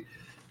say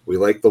we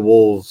like the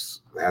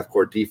Wolves'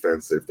 half-court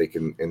defense if they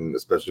can, and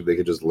especially if they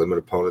can just limit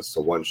opponents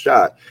to one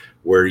shot.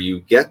 Where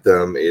you get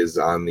them is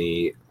on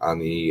the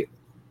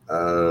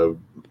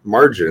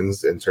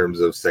margins in terms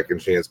of second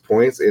chance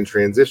points in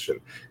transition.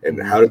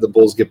 And how did the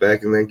Bulls get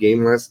back in that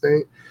game last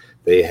night?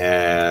 They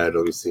had,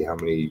 let me see how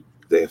many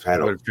they've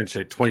had.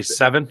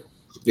 27.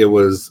 It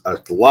was a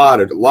lot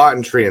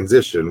in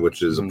transition,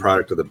 which is a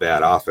product of the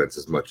bad offense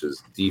as much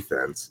as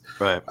defense.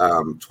 Right.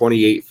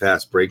 28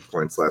 fast break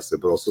points last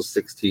night, but also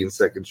 16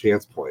 second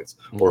chance points.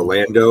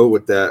 Orlando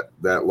with that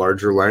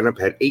larger lineup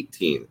had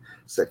 18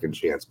 second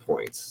chance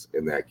points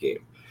in that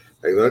game.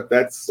 Like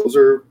those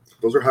are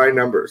high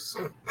numbers.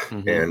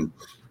 And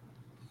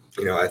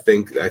I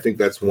think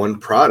that's one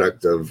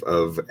product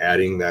of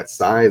adding that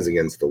size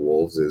against the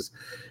Wolves is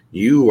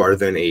you are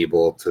then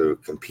able to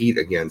compete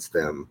against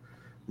them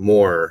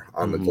more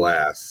on the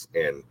glass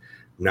and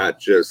not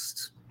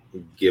just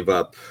give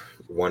up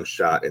one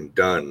shot and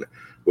done,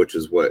 which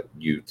is what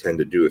you tend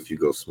to do if you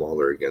go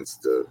smaller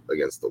against the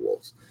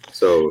Wolves.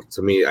 So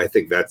to me, I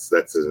think that's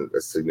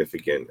a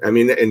significant. I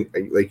mean, and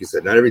like you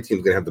said, not every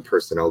team's gonna have the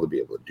personnel to be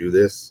able to do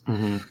this.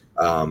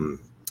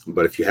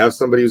 But if you have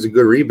somebody who's a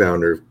good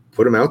rebounder,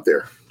 put them out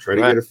there.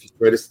 Try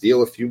to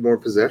steal a few more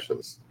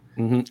possessions.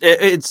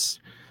 It's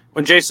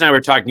when Jason and I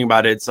were talking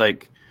about it. It's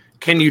like,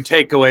 can you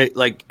take away,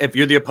 like, if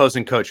you're the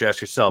opposing coach, you ask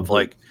yourself,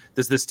 like,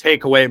 does this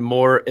take away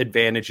more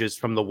advantages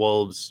from the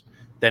Wolves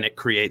than it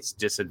creates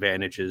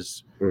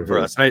disadvantages for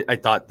us? And I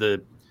thought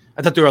the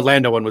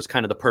Orlando one was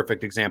kind of the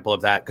perfect example of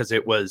that because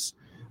it was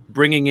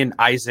bringing in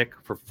Isaac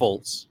for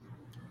Fultz.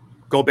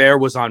 Gobert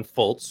was on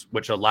Fultz,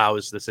 which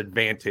allows this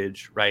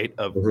advantage, right,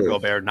 of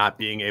Gobert not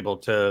being able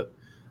to,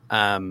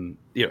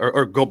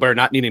 or Gobert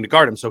not needing to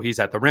guard him, so he's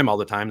at the rim all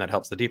the time. That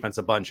helps the defense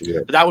a bunch.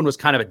 But that one was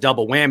kind of a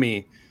double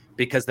whammy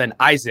because then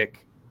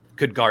Isaac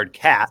could guard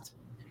Cat,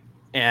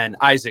 and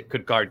Isaac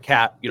could guard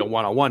Cat,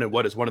 one-on-one. And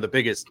what is one of the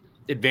biggest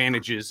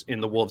advantages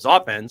in the Wolves'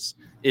 offense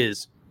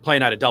is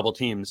playing out of double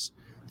teams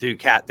through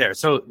Cat there.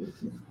 So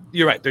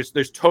you're right.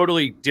 There's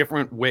totally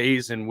different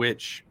ways in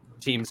which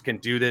teams can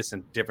do this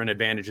and different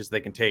advantages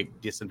they can take,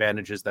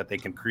 disadvantages that they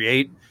can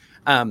create.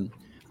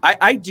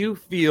 I do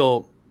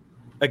feel,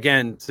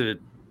 again, to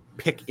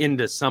pick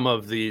into some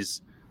of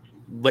these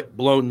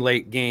blown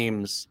late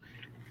games,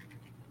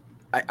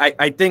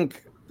 I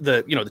think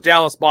the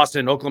Dallas,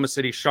 Boston, Oklahoma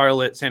City,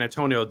 Charlotte, San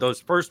Antonio,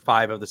 those first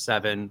 5 of the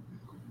 7,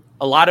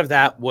 a lot of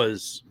that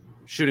was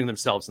shooting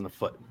themselves in the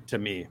foot to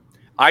me.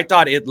 I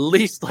thought at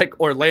least like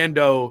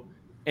Orlando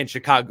and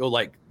Chicago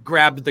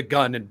grabbed the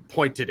gun and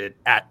pointed it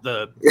at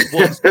the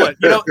Wolves' foot.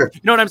 You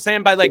know what I'm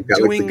saying? By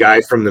doing the guy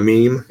from the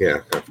meme. Yeah,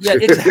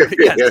 exactly.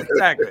 Yes,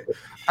 exactly.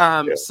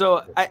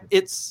 So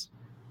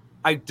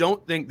I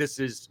don't think this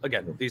is,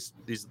 again, these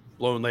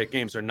blown late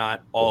games are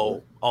not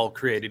all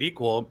created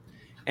equal.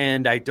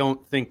 And I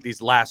don't think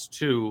these last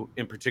 2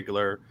 in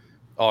particular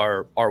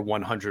are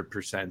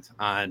 100%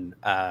 on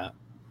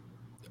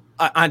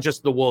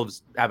just the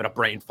Wolves having a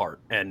brain fart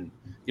and,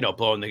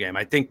 blowing the game.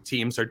 I think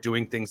teams are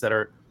doing things that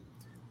are,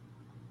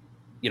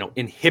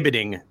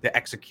 inhibiting the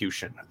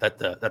execution that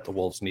the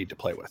Wolves need to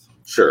play with.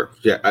 Sure.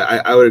 Yeah,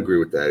 I would agree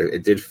with that.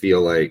 It did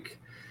feel like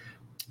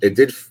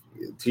to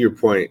your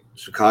point,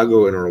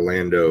 Chicago and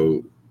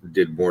Orlando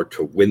did more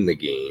to win the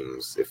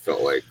games, it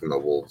felt like, than the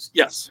Wolves.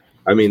 Yes.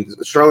 I mean,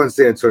 Charlotte and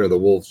San Antonio, the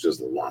Wolves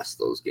just lost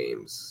those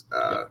games.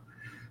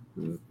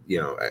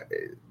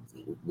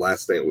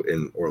 Last night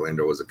in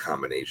Orlando was a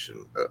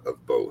combination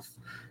of both.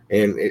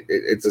 And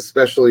it's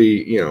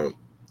especially,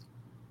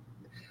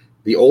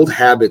 the old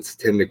habits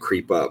tend to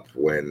creep up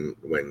when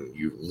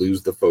you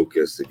lose the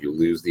focus, if you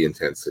lose the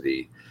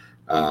intensity.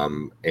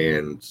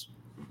 And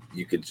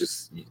you could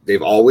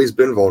they've always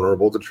been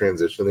vulnerable to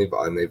transition.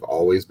 They've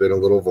always been a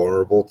little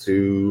vulnerable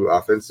to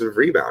offensive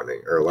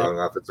rebounding or allowing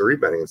offensive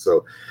rebounding. And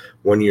so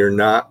when you're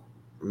not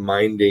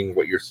minding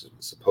what you're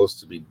supposed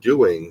to be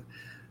doing,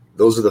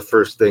 those are the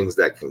first things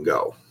that can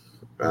go.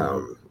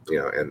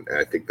 And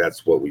I think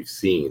that's what we've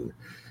seen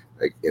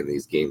in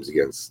these games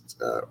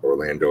against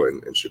Orlando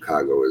and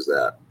Chicago is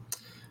that,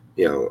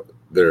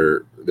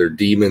 their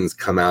demons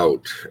come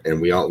out,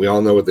 and we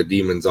all know what the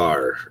demons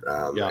are,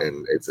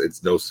 and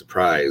it's no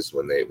surprise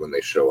when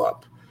they show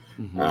up.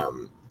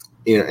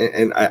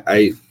 And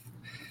I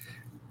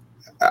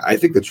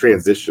think the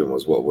transition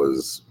was what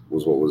was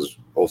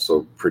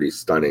also pretty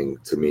stunning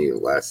to me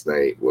last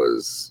night.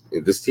 Was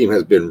this team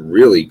has been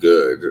really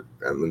good.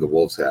 I mean, the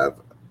Wolves have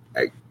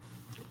at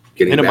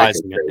getting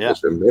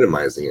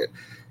minimizing it,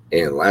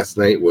 and last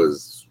night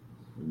was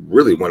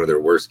really one of their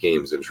worst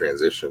games in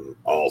transition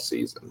all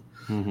season.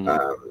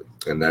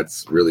 And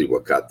that's really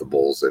what got the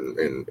Bulls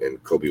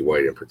and Kobe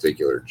White in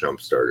particular jump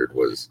started,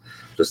 was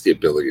just the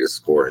ability to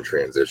score in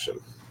transition.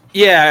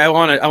 Yeah, I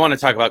want to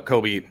talk about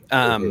Kobe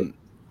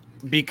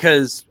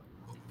because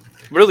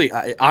really,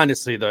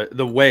 honestly,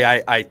 the way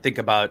I think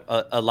about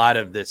a lot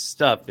of this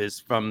stuff is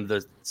from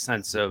the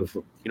sense of,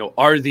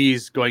 are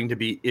these going to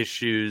be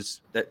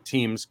issues that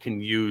teams can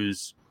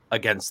use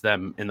against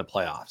them in the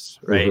playoffs,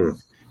 right?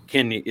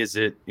 Is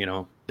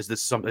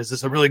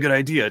this a really good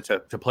idea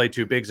to play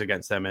two bigs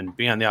against them and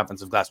be on the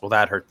offensive glass? Will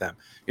that hurt them?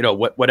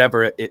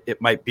 Whatever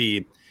it might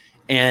be.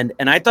 And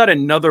I thought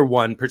another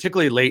one,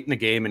 particularly late in the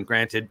game, and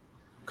granted,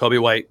 Kobe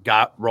White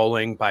got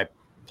rolling by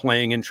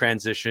playing in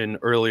transition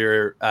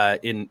earlier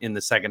in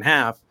the second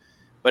half.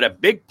 But a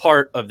big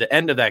part of the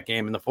end of that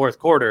game in the fourth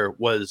quarter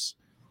was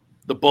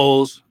the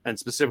Bulls, and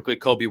specifically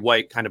Kobe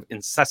White, kind of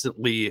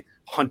incessantly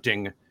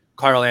hunting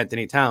Karl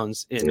Anthony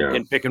Towns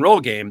in pick and roll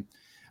game,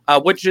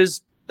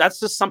 that's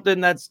just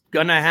something that's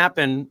going to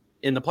happen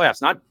in the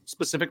playoffs, not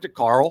specific to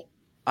Karl.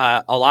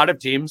 A lot of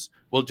teams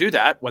will do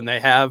that when they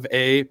have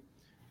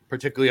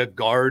particularly a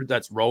guard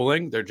that's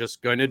rolling. They're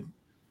just going to,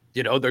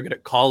 they're going to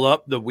call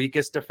up the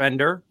weakest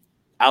defender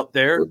out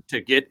there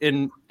to get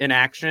in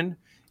action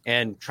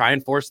and try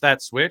and force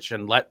that switch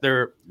and let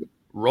their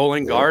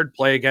rolling guard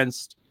play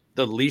against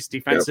the least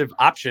defensive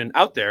option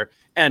out there.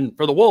 And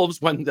for the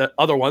Wolves, when the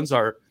other ones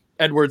are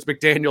Edwards,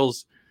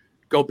 McDaniels,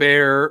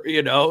 Gobert,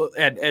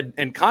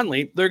 and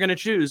Conley, they're going to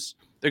choose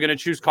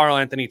Karl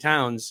Anthony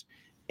Towns.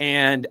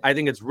 And I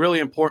think it's really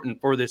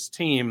important for this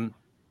team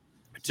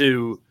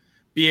to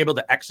be able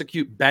to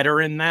execute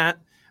better in that,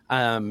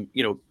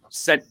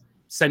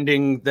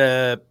 sending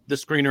the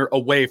screener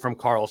away from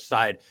Karl's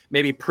side,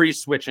 maybe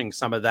pre-switching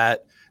some of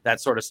that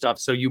sort of stuff.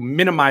 So you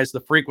minimize the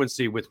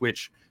frequency with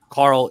which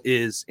Karl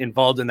is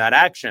involved in that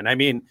action. I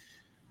mean,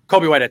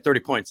 Kobe White had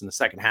 30 points in the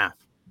second half.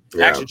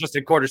 Yeah. Actually, just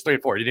in quarters 3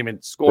 and 4. He didn't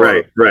even score.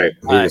 Right.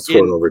 He didn't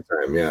score in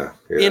overtime. Yeah.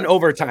 In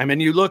overtime.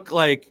 And you look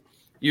at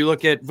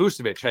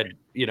Vucevic had,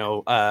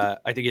 I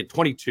think he had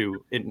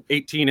 22 in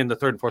 18 in the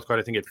third and fourth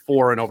quarter. I think he had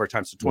 4 in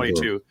overtime, so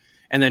 22.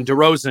 And then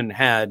DeRozan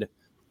had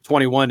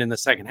 21 in the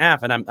second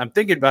half. And I'm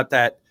thinking about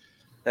that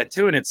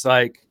too. And it's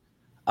like,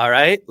 all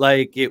right,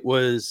 like it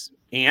was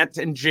Ant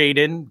and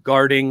Jaden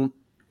guarding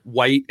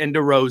White and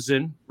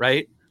DeRozan,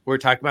 right? We're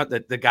talking about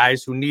the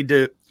guys who need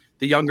to,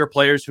 the younger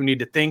players who need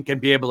to think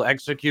and be able to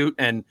execute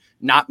and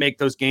not make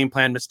those game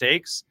plan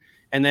mistakes.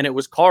 And then it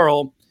was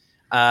Karl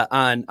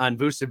on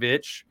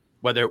Vucevic,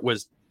 whether it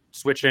was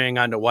switching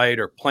onto White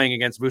or playing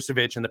against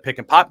Vucevic in the pick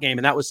and pop game.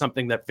 And that was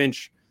something that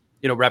Finch,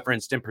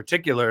 referenced in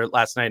particular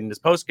last night in his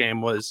post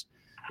game was,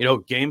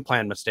 game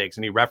plan mistakes.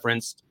 And he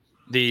referenced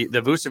the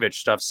Vucevic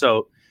stuff.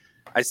 So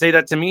I say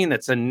that to mean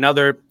that's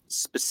another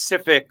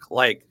specific,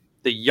 like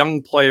the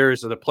young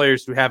players or the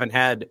players who haven't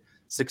had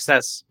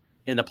success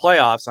in the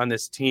playoffs on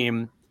this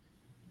team,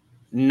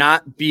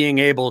 not being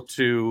able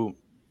to,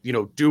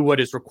 do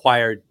what is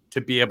required to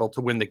be able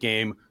to win the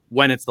game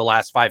when it's the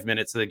last 5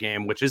 minutes of the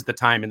game, which is the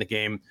time in the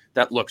game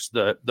that looks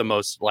the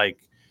most like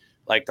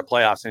the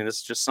playoffs. And this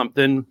is just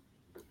something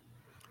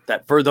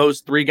that for those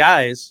three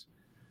guys,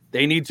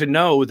 they need to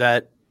know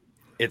that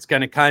it's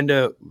going to kind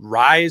of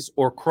rise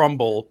or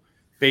crumble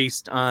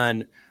based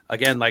on,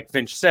 again, like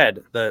Finch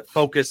said, the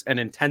focus and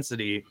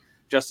intensity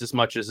just as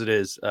much as it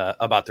is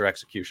about their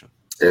execution.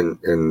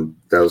 And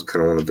that was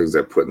kind of one of the things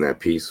I put in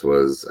that piece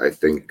was, I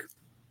think,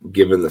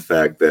 given the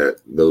fact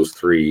that those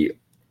three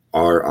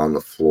are on the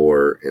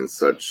floor in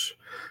such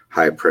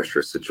high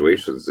pressure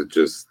situations, it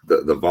just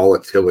the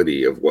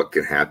volatility of what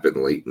can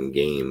happen late in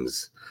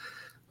games,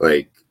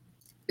 like,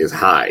 is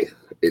high.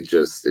 It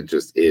just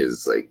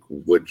is like,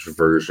 which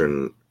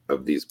version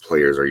of these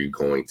players are you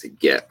going to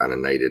get on a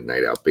night in,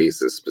 night out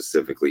basis,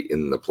 specifically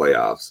in the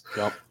playoffs?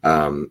 Yep.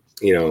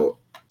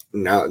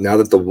 Now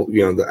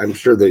that I'm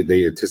sure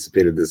they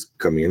anticipated this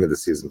coming into the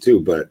season too,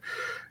 but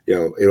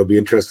it'll be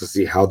interesting to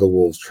see how the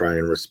Wolves try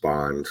and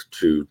respond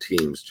to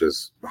teams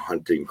just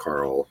hunting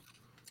Karl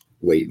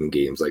late in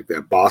games like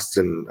that.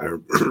 Boston, I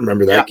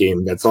remember that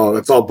game. That's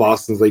all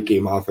Boston's late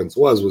game offense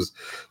was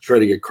try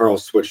to get Karl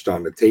switched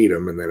on to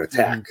Tatum and then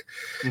attack.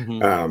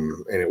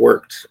 And it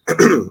worked.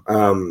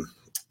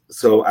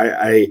 So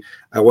I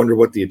wonder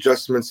what the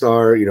adjustments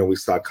are. We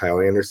saw Kyle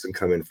Anderson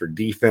come in for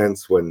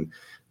defense when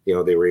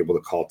they were able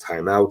to call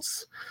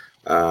timeouts.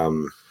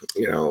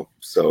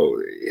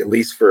 So at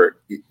least for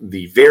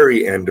the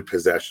very end of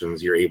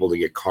possessions, you're able to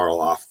get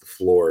Karl off the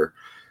floor,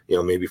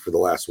 maybe for the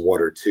last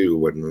one or two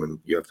when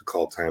you have to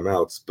call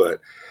timeouts.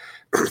 But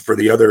for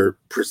the other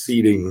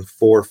preceding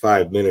 4 or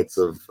 5 minutes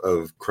of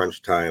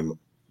crunch time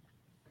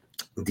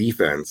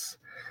defense,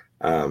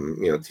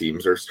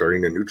 teams are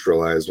starting to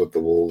neutralize what the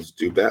Wolves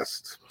do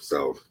best.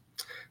 So,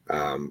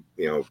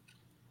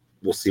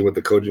 we'll see what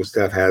the coaching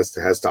staff has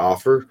to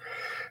offer.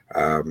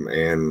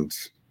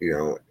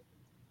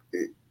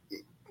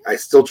 I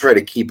still try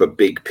to keep a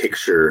big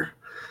picture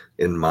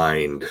in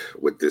mind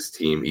with this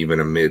team, even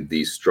amid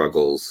these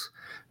struggles,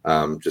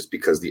 just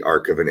because the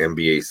arc of an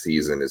NBA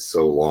season is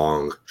so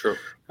long. True.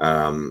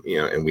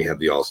 And we have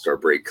the All-Star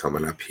break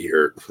coming up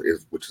here,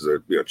 which is a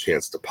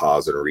chance to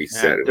pause and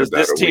reset. Yeah,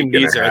 this team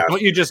needs it.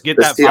 Don't you just get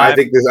this that team,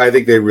 vibe? I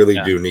think they really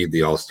do need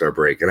the All-Star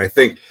break, and I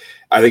think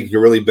you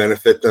really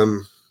benefit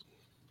them.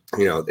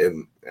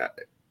 And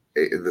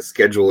the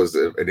schedule is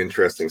an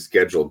interesting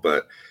schedule,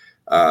 but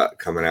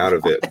coming out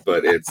of it,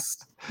 but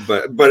it's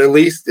but at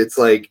least it's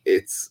like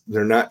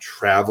they're not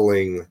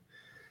traveling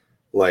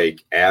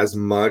like as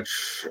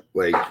much,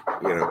 like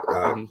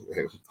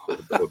the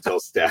hotel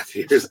staff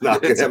here is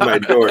knocking at my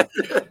door.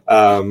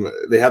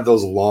 They have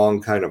those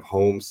long kind of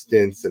home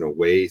stints and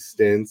away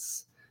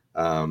stints,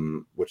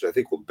 which I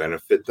think will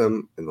benefit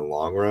them in the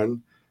long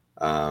run.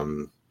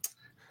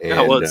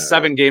 It's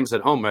 7 games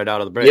at home right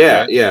out of the break.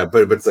 Yeah, right? yeah,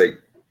 but it's like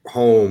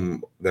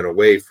home, then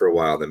away for a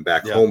while, then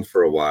back home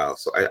for a while.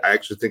 So I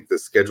actually think the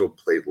schedule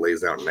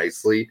lays out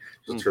nicely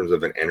in terms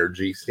of an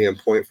energy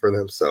standpoint for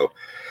them. So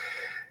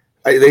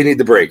they need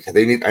the break. I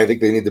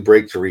think they need the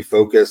break to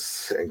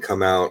refocus and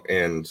come out.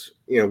 And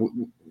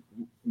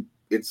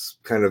it's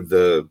kind of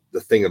the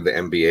thing of the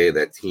NBA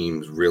that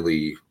teams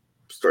really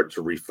start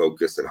to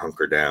refocus and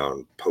hunker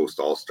down post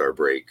All-Star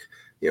break,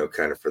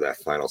 kind of for that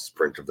final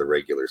sprint of the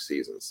regular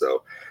season.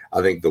 So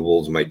I think the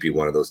Wolves might be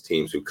one of those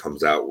teams who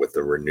comes out with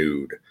a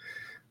renewed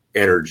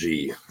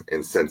energy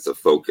and sense of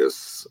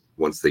focus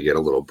once they get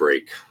a little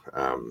break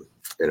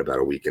in about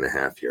a week and a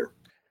half here.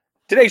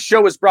 Today's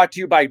show is brought to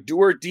you by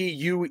Duer,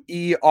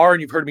 D-U-E-R,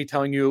 and you've heard me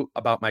telling you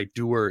about my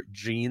Duer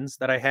jeans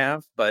that I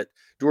have, but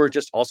Duer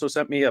just also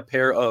sent me a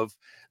pair of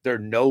their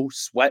no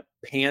sweat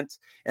pants,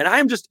 and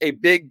I'm just a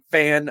big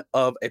fan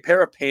of a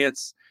pair of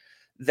pants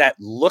that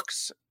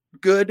looks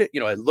good.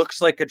 It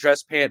looks like a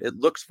dress pant. It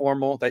looks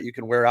formal that you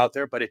can wear out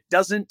there, but it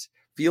doesn't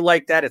feel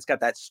like that. It's got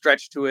that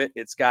stretch to it.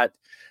 It's got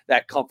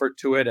that comfort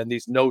to it. And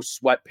these no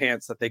sweat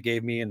pants that they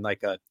gave me in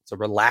it's a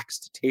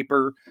relaxed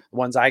taper, the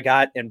ones I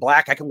got in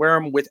black, I can wear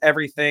them with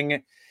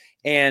everything.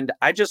 And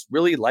I just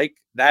really like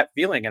that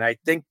feeling. And I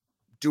think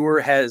Duer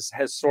has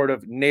sort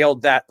of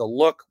nailed that, the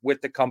look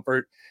with the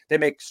comfort. They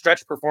make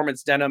stretch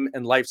performance denim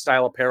and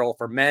lifestyle apparel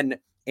for men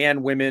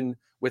and women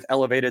with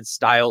elevated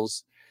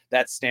styles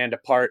that stand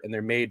apart, and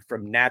they're made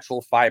from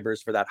natural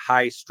fibers for that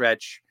high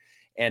stretch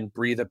and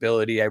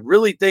breathability. I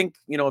really think,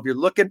 if you're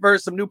looking for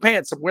some new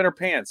pants, some winter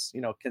pants,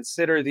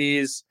 consider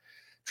these.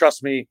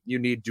 Trust me, you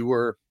need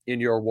Duer in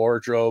your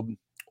wardrobe.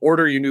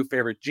 Order your new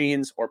favorite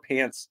jeans or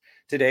pants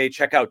today.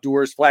 Check out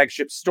Duer's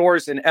flagship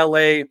stores in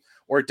LA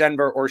or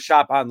Denver, or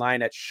shop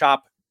online at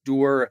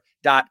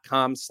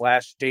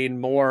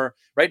shopduer.com/DaneMoore.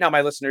 Right now,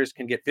 my listeners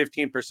can get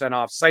 15%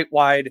 off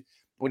site-wide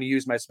when you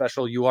use my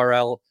special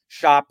URL,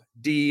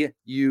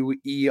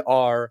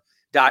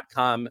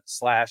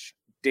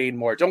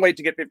 shopduer.com/DaneMoore. Don't wait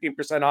to get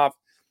 15% off.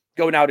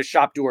 Go now to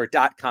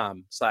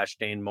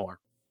shopduer.com/DaneMoore.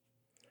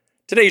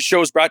 Today's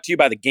show is brought to you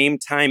by the Game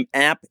Time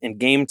app, and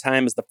Game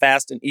Time is the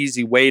fast and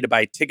easy way to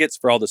buy tickets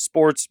for all the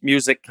sports,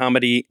 music,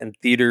 comedy, and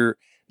theater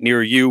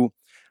near you.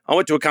 I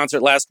went to a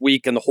concert last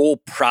week, and the whole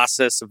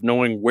process of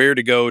knowing where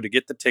to go to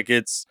get the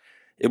tickets,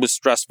 it was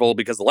stressful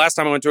because the last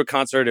time I went to a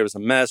concert, it was a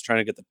mess trying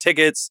to get the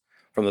tickets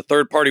from the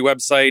third-party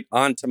website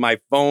onto my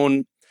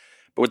phone.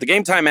 But with the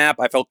Game Time app,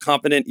 I felt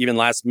confident even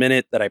last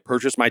minute that I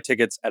purchased my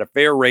tickets at a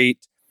fair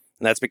rate,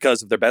 and that's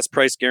because of their best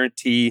price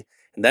guarantee.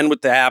 And then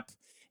with the app,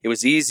 it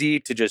was easy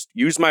to just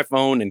use my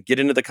phone and get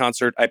into the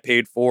concert I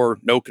paid for,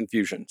 no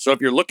confusion. So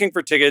if you're looking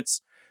for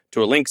tickets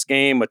to a Lynx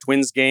game, a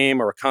Twins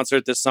game, or a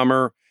concert this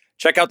summer,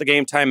 check out the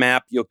Game Time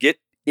app. You'll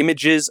get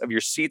images of your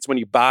seats when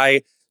you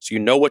buy, so you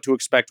know what to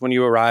expect when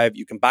you arrive.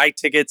 You can buy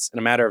tickets in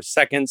a matter of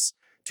seconds,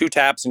 2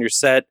 taps and you're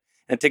set,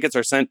 and tickets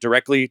are sent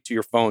directly to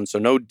your phone. So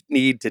no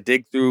need to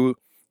dig through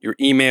your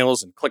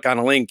emails and click on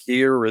a link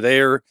here or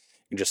there.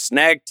 You can just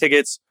snag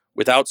tickets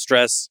without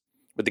stress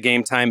with the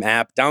Game Time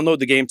app. Download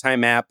the Game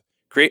Time app,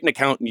 create an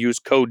account, and use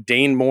code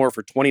DaneMoore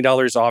for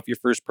 $20 off your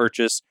first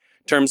purchase.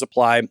 Terms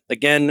apply.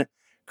 Again,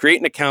 create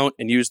an account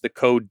and use the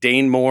code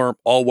DaneMoore,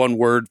 all one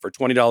word, for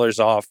 $20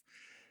 off.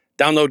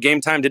 Download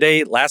Game Time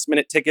today. Last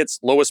minute tickets,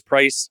 lowest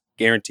price,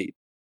 guaranteed.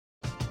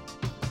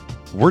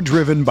 We're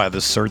driven by the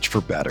search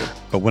for better.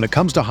 But when it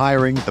comes to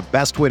hiring, the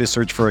best way to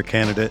search for a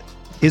candidate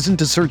isn't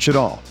to search at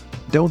all.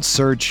 Don't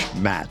search,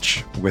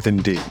 match with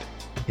Indeed.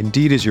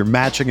 Indeed is your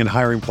matching and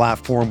hiring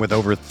platform with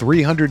over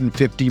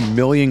 350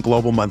 million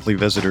global monthly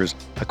visitors,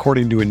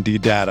 according to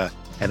Indeed data,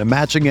 and a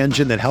matching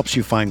engine that helps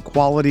you find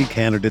quality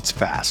candidates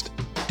fast.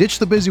 Ditch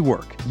the busy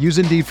work. Use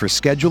Indeed for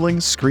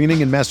scheduling,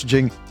 screening, and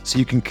messaging so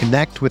you can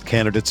connect with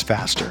candidates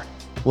faster.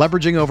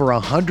 Leveraging over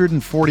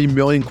 140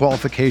 million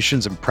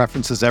qualifications and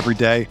preferences every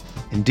day,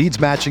 Indeed's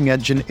matching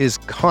engine is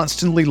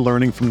constantly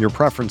learning from your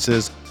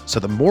preferences, so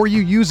the more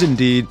you use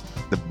Indeed,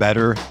 the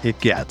better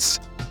it gets.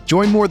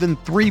 Join more than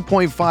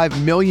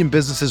 3.5 million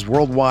businesses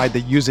worldwide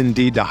that use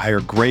Indeed to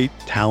hire great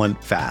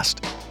talent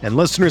fast. And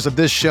listeners of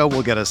this show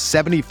will get a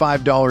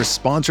 $75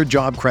 sponsored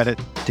job credit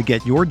to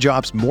get your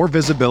jobs more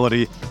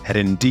visibility at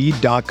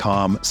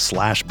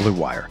Indeed.com/Blue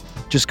Wire.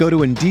 Just go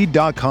to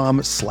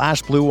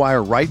Indeed.com/Blue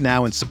Wire right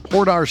now and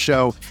support our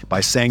show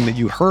by saying that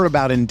you heard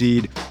about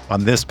Indeed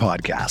on this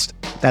podcast.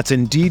 That's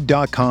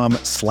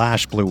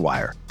Indeed.com/Blue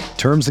Wire.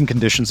 Terms and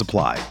conditions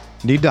apply.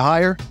 Need to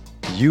hire?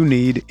 You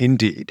need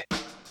Indeed.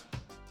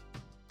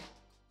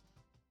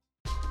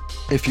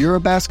 If you're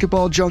a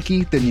basketball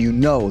junkie, then you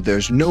know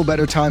there's no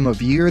better time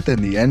of year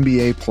than the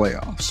NBA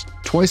playoffs.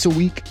 Twice a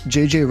week,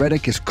 JJ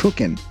Redick is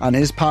cooking on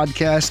his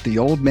podcast, The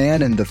Old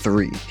Man and the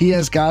Three. He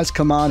has guys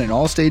come on in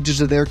all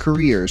stages of their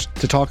careers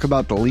to talk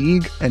about the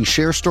league and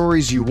share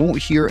stories you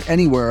won't hear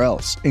anywhere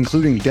else,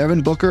 including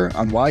Devin Booker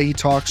on why he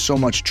talks so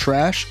much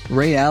trash,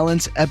 Ray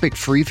Allen's epic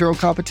free throw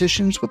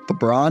competitions with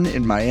LeBron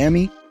in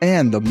Miami,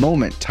 and the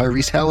moment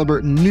Tyrese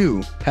Halliburton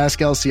knew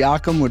Pascal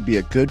Siakam would be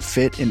a good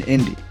fit in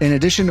Indy. In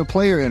addition to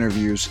player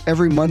interviews,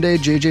 every Monday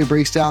JJ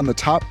breaks down the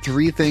top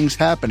 3 things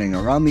happening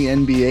around the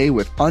NBA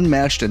with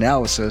unmatched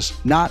analysis,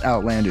 not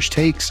outlandish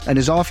takes, and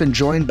is often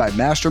joined by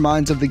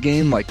masterminds of the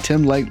game like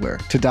Tim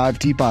Legler to dive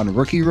deep on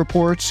rookie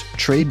reports,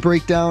 trade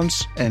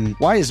breakdowns, and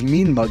why is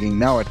mean mugging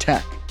now a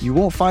tech. You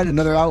won't find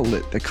another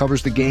outlet that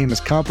covers the game as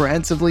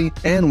comprehensively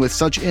and with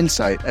such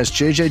insight as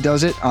JJ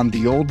does it on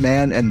The Old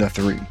Man and the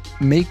Three.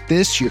 Make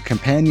this your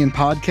companion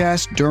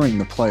podcast during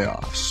the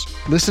playoffs.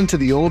 Listen to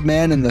The Old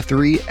Man and the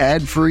Three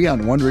ad-free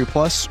on Wondery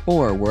Plus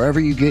or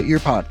wherever you get your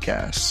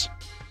podcasts.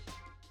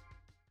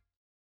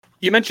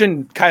 You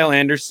mentioned Kyle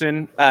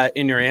Anderson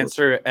in your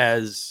answer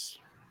as,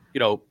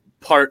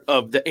 part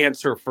of the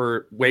answer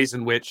for ways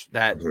in which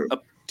that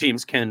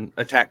teams can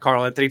attack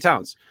Karl Anthony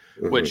Towns.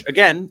 Which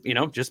again,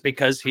 just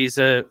because he's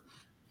a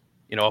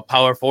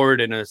power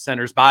forward in a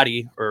center's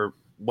body or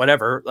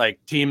whatever, like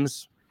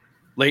teams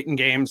late in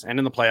games and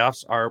in the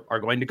playoffs are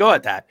going to go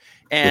at that.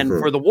 And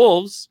for the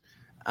Wolves,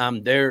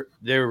 their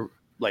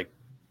like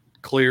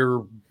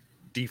clear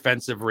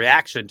defensive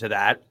reaction to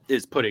that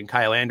is putting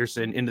Kyle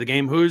Anderson into the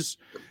game, who's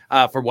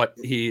for what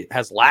he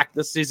has lacked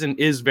this season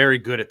is very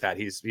good at that.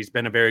 He's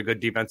been a very good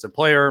defensive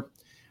player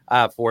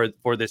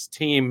for this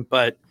team,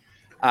 but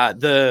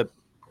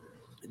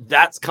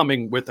that's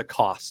coming with a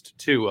cost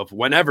too of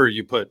whenever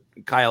you put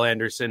Kyle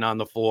Anderson on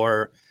the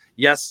floor.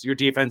 Yes, your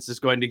defense is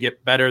going to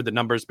get better. The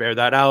numbers bear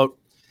that out.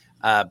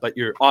 But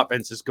your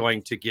offense is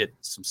going to get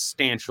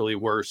substantially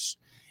worse.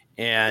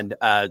 And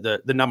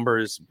the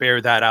numbers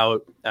bear that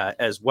out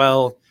as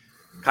well.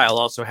 Kyle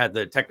also had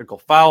the technical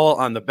foul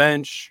on the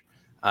bench.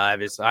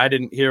 Obviously, I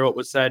didn't hear what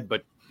was said,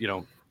 but,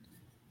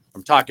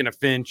 I'm talking to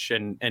Finch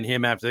and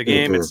him after the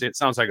game. It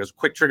sounds like it was a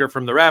quick trigger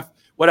from the ref,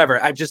 whatever.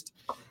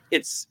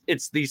 It's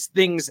these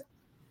things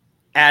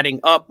adding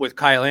up with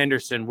Kyle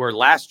Anderson, where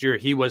last year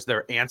he was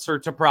their answer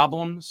to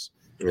problems.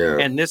 Yeah.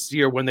 And this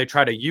year, when they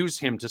try to use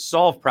him to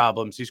solve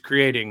problems, he's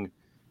creating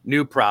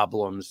new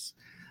problems.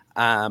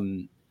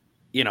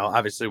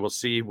 Obviously we'll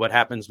see what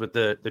happens with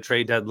the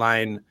trade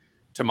deadline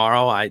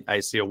tomorrow. I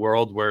see a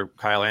world where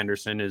Kyle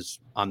Anderson is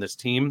on this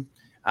team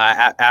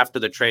after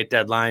the trade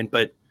deadline,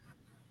 but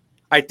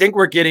I think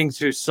we're getting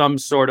to some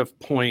sort of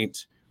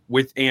point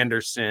with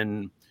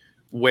Anderson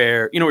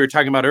where, we were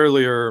talking about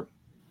earlier,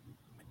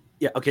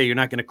 okay, you're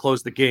not going to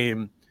close the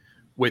game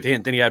with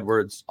Anthony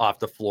Edwards off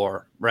the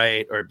floor,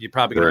 right? Or you're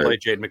probably going to play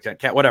Jaden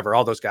McCann, whatever,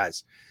 all those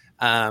guys.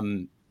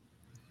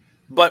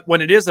 But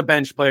when it is a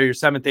bench player, your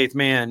 7th, 8th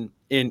man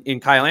in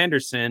Kyle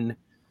Anderson,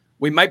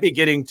 we might be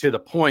getting to the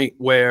point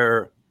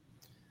where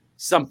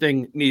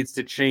something needs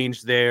to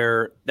change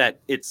there,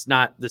 that it's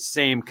not the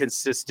same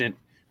consistent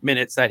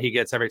minutes that he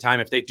gets every time.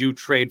 If they do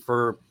trade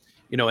for,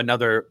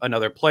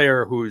 another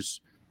player who's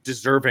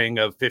deserving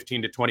of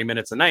 15 to 20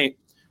 minutes a night,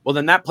 well,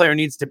 then that player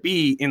needs to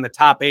be in the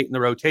top 8 in the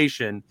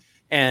rotation.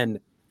 And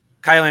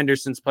Kyle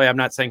Anderson's play, I'm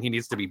not saying he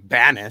needs to be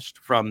banished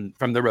from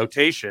the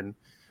rotation,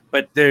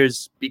 but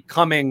there's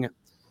becoming,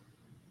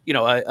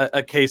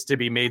 a case to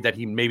be made that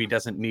he maybe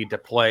doesn't need to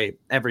play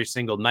every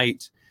single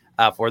night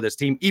for this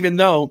team, even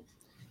though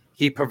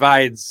he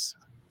provides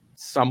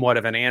somewhat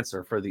of an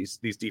answer for these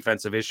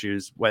defensive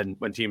issues when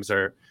teams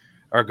are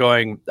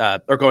going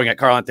at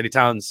Karl Anthony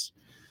Towns.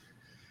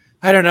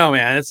 I don't know,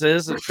 man. It's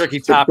a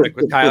tricky topic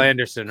with Kyle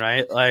Anderson,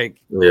 right?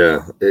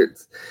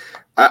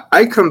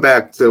 I come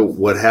back to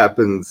what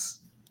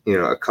happens,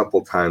 a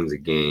couple times a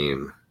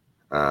game,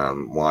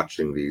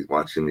 watching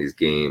these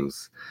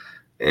games,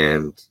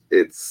 and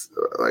it's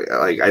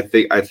like I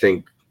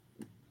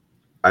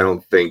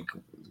don't think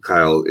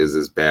Kyle is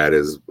as bad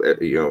as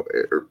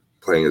or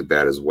playing as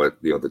bad as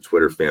what the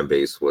Twitter fan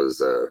base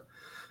was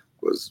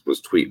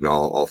tweeting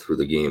all through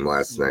the game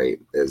last night.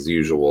 As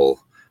usual,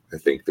 I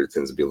think there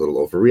tends to be a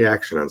little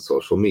overreaction on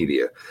social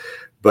media,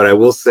 but I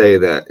will say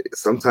that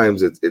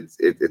sometimes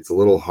it's a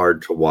little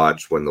hard to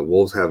watch when the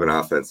Wolves have an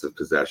offensive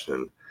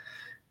possession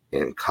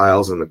and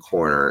Kyle's in the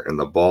corner and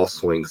the ball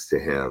swings to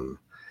him.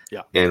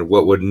 Yeah. And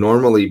what would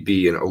normally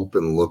be an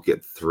open look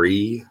at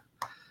 3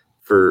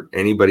 for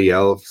anybody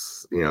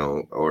else,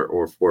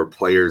 or for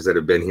players that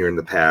have been here in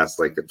the past,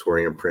 like a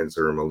Taurean Prince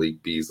or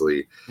Malik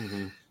Beasley,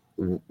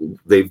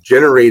 the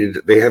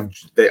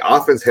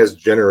offense has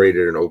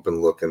generated an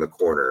open look in the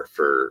corner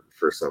for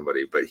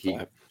somebody, but he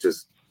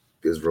just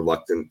is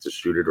reluctant to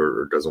shoot it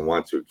or doesn't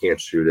want to,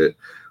 can't shoot it,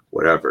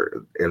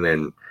 whatever. And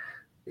then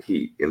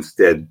he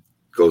instead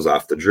goes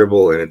off the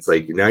dribble, and it's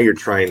like now you're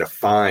trying to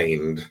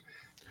find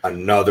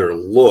another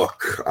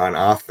look on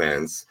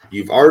offense.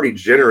 You've already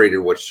generated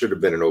what should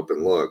have been an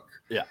open look.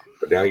 Yeah.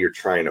 But now you're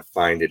trying to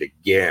find it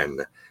again.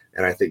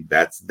 And I think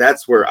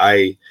that's where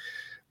I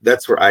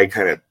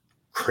kind of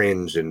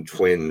cringe and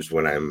twinge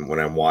when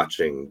I'm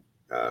watching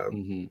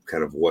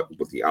kind of what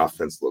the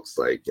offense looks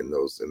like in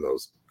those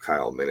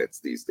Kyle minutes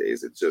these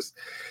days. It's just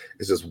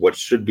what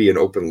should be an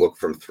open look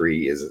from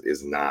three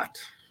is not.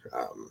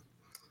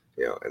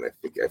 And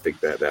I think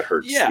that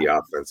hurts the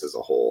offense as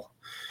a whole.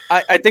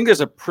 I think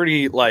there's a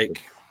pretty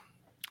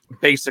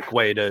basic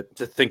way to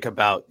think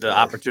about the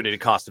opportunity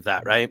cost of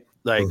that, right?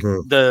 Like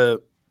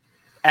the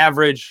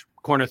average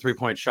corner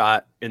 3-point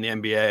shot in the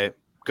NBA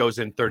goes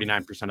in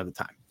 39% of the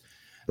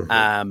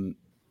time.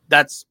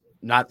 That's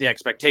not the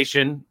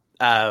expectation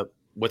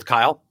with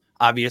Kyle,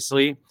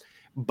 obviously,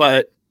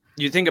 but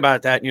you think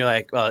about that and you're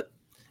like, well,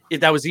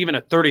 if that was even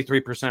a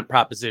 33%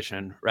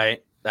 proposition,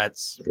 right?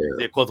 That's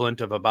the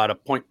equivalent of about a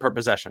point per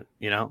possession,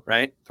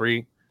 right?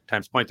 3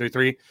 times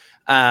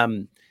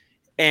 0.33.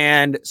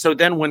 And so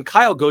then when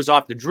Kyle goes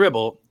off the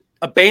dribble,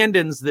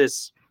 abandons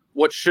this,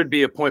 what should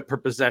be a point per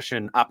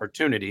possession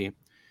opportunity,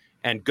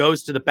 and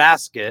goes to the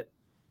basket,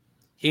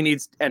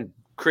 and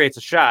creates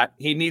a shot.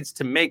 He needs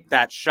to make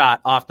that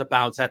shot off the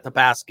bounce at the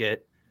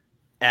basket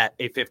at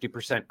a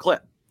 50%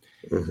 clip.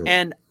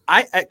 And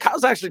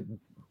Kyle's actually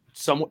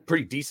somewhat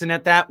pretty decent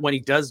at that when he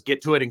does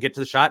get to it and get to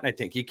the shot. And I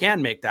think he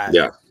can make that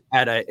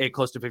at a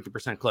close to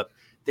 50% clip.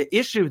 The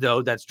issue,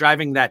 though, that's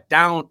drives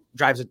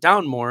it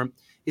down more,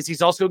 is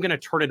he's also going to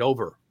turn it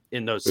over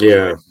in those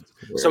situations.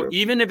 So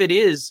even if it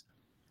is,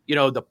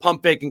 the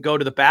pump fake and go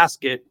to the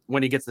basket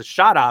when he gets the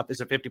shot off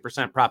is a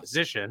 50%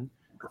 proposition,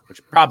 which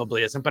it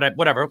probably isn't, but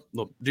whatever,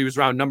 we'll use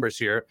round numbers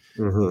here.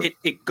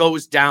 It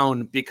goes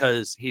down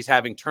because he's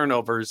having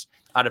turnovers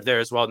out of there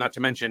as well. Not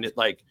to mention it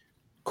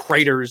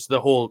craters the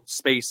whole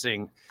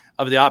spacing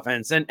of the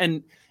offense.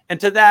 And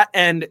to that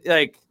end,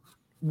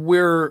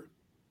 we're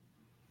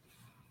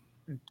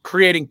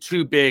creating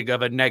too big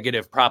of a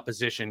negative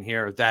proposition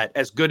here that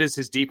as good as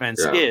his defense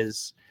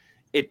is,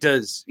 it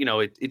does,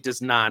 it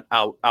does not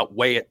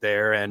outweigh it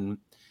there. And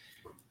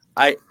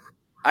I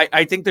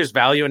think there's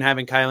value in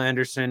having Kyle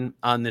Anderson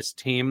on this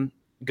team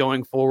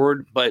going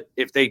forward, but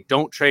if they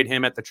don't trade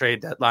him at the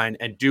trade deadline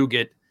and do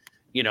get,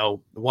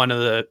 one of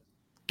the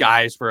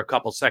guys for a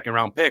couple second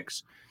round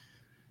picks,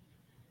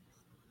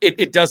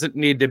 it doesn't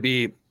need to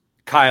be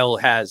Kyle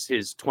has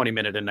his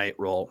 20-minute a night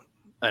role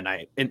a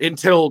night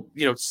until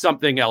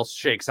something else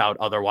shakes out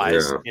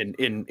otherwise.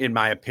 In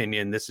my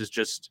opinion, this is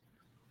just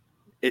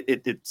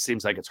it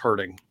seems like it's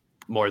hurting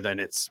more than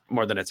it's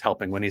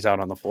helping when he's out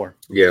on the floor.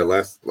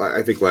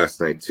 I think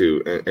last night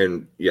too,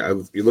 and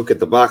you look at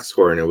the box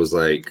score and it was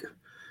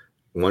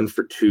 1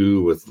 for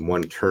 2 with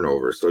 1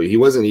 turnover, so he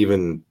wasn't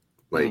even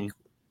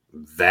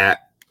that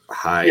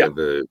high of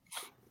a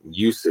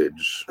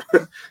usage,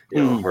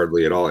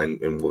 hardly at all. And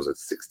what was it,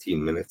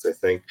 16 minutes, I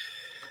think.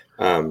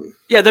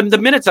 The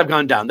minutes have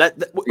gone down.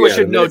 We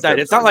should note that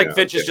it's not like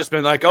Finch has just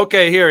been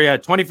okay, here,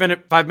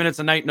 25 minutes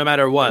a night, no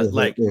matter what.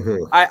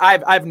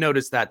 I've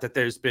noticed that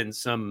there's been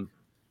some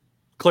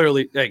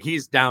clearly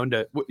he's down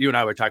to. You and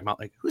I were talking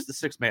about who's the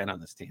sixth man on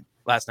this team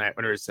last night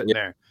when we were sitting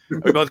there.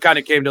 We both kind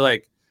of came to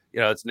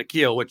it's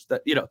Nikhil, which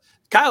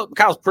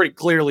Kyle's pretty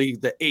clearly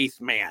the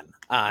 8th man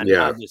on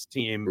this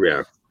team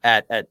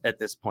at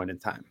this point in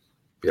time.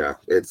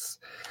 It's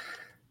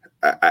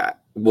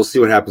we'll see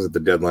what happens at the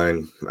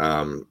deadline.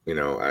 And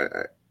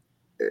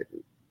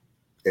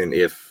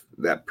if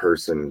that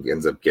person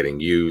ends up getting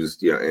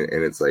used,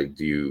 and it's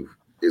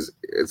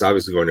it's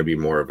obviously going to be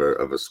more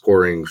of a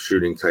scoring,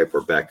 shooting type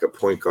or backup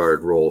point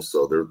guard role.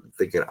 So they're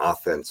thinking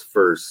offense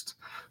first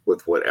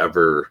with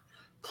whatever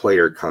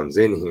player comes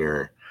in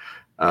here.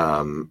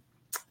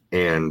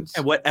 And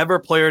whatever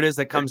player it is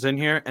that comes in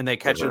here and they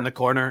catch it in the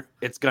corner,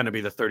 it's going to be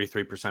the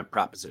 33%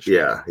 proposition.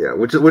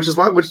 Which is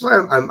why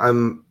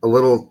I'm a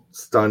little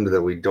stunned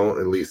that we don't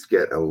at least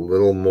get a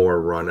little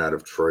more run out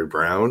of Troy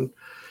Brown.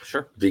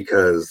 Sure.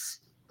 Because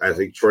I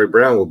think Troy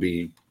Brown will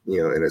be,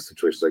 in a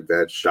situation like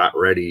that, shot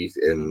ready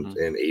and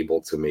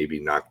able to maybe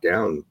knock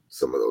down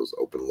some of those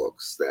open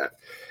looks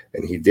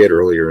and he did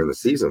earlier in the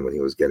season when he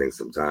was getting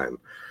some time.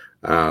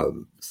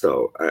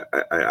 So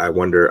I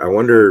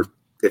wonder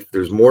if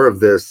there's more of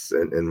this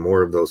and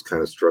more of those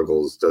kind of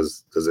struggles,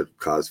 does it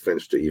cause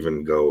Finch to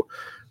even go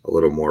a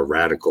little more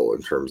radical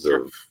in terms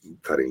of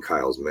cutting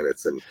Kyle's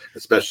minutes, and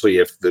especially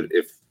if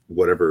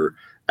whatever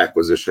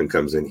acquisition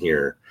comes in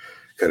here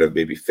kind of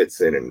maybe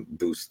fits in and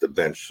boosts the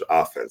bench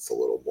offense a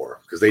little more,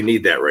 because they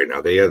need that right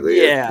now. They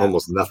had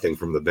almost nothing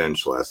from the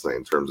bench last night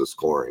in terms of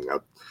scoring.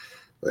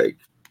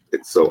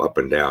 It's so up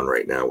and down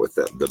right now with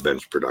the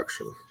bench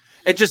production.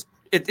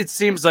 It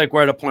seems like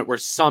we're at a point where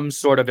some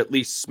sort of at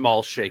least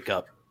small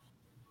shakeup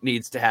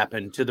needs to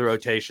happen to the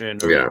rotation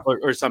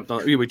or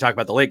something. We talk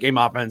about the late game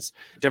offense,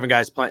 different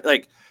guys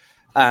playing.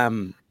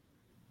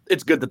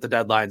 It's good that the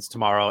deadline's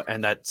tomorrow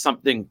and that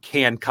something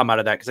can come out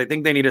of that, because I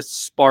think they need a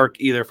spark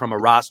either from a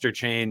roster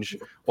change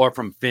or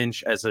from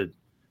Finch as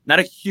not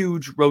a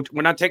huge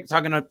we're not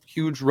talking a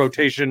huge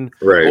rotation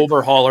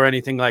overhaul or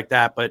anything like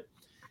that, but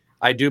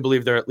I do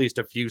believe there are at least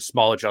a few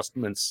small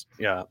adjustments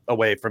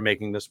away from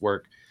making this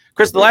work.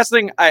 Chris, the last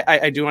thing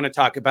I do want to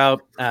talk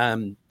about,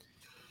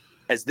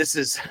 as this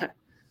is,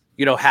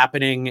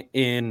 happening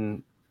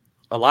in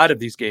a lot of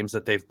these games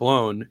that they've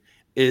blown,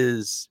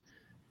 is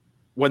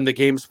when the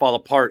games fall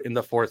apart in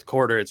the fourth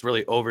quarter, it's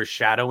really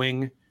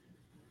overshadowing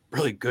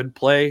really good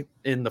play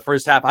in the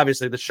first half.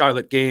 Obviously, the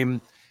Charlotte game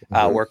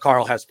where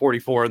Carl has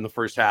 44 in the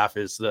first half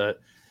is the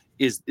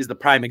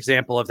prime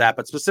example of that.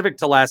 But specific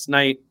to last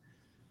night,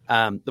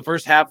 the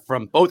first half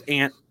from both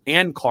Ant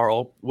and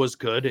Carl was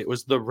good. It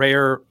was the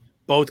rare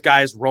both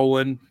guys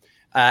rolling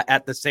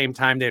at the same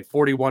time. They had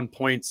 41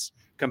 points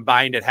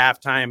combined at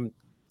halftime,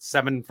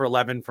 7 for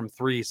 11 from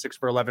 3, 6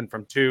 for 11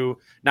 from 2,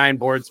 9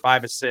 boards,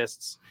 5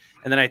 assists.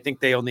 And then I think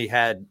they only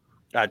had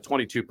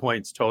 22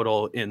 points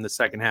total in the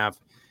second half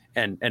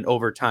and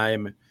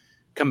overtime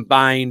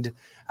combined.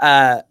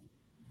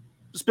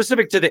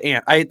 Specific to the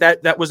Ant,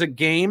 that was a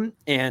game,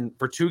 and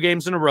for 2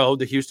 games in a row,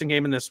 the Houston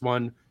game and this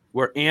one,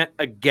 where Ant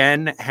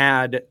again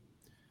had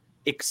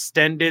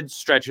extended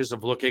stretches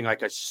of looking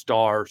like a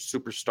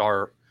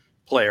superstar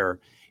player.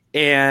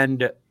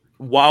 And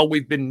while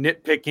we've been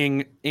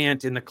nitpicking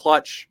Ant in the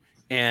clutch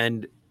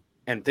and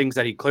things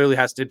that he clearly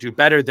has to do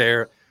better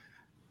there,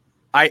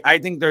 I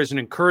think there's an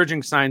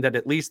encouraging sign that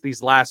at least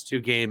these last 2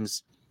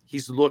 games,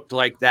 he's looked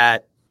like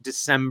that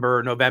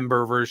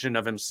November version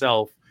of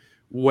himself,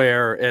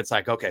 where it's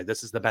like, okay,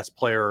 this is the best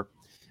player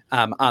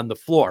on the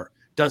floor.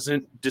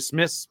 Doesn't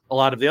dismiss a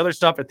lot of the other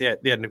stuff at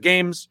the end of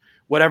games,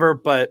 whatever.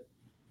 But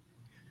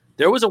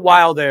there was a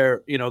while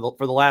there,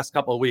 for the last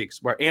couple of weeks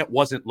where Ant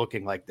wasn't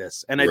looking like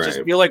this. And I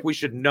just feel like we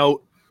should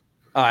note,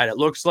 it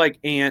looks like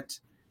Ant,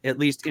 at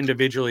least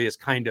individually, is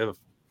kind of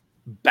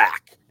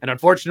back. And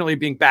unfortunately,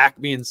 being back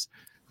means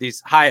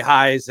these high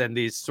highs and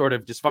these sort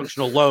of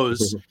dysfunctional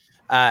lows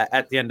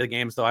at the end of the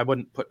games, though I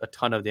wouldn't put a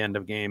ton of the end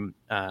of game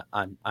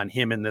on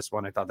him in this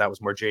one. I thought that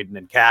was more Jaden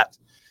and Kat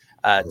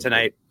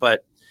tonight.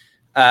 But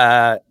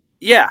Ant,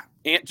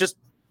 just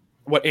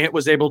what Ant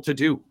was able to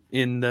do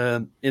in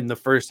the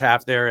first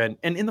half there. And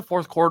in the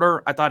fourth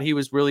quarter, I thought he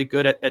was really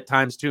good at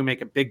times too,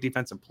 making big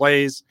defensive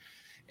plays.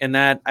 And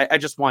that I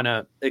just want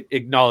to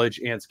acknowledge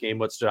Ant's game.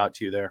 What stood out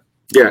to you there?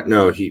 Yeah,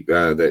 no, he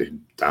they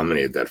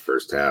dominated that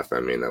first half. I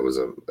mean, that was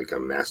a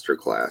master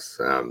class.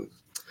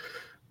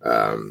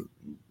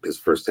 His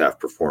first half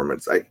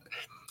performance.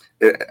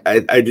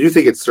 I do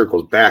think it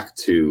circles back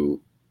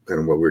to kind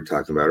of what we were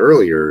talking about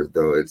earlier,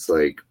 though. It's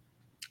like,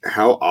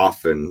 how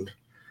often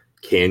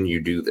can you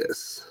do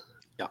this?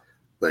 Yeah.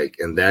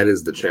 And that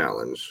is the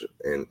challenge,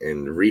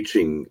 and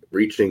reaching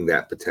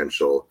that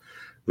potential,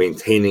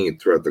 maintaining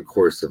it throughout the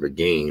course of a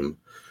game,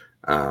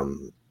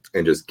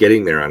 and just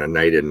getting there on a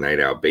night in, night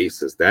out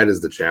basis. That is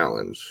the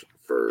challenge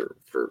for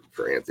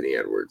Anthony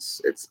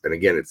Edwards. It's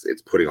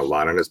putting a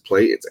lot on his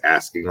plate. It's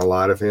asking a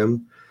lot of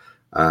him.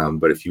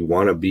 But if you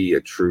want to be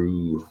a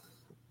true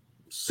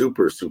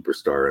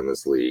superstar in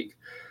this league,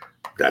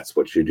 that's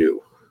what you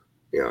do.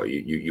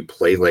 You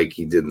play like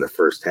he did in the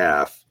first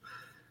half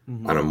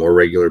on a more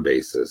regular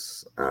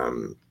basis.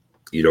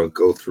 You don't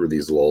go through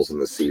these lulls in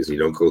the season. You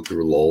don't go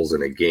through lulls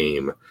in a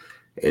game,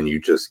 and you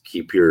just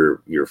keep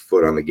your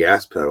foot on the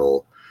gas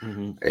pedal.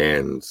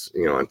 And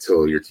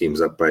until your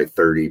team's up by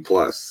 30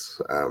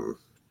 plus. I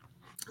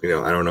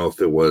don't know if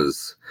it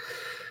was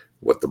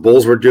what the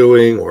Bulls were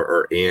doing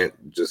or Ant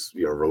just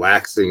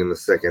relaxing in the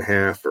second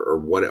half or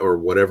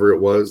whatever it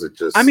was.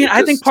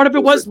 I think part of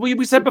it was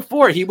we said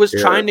before, he was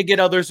trying to get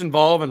others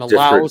involved and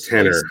allow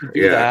tenor to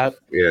do that.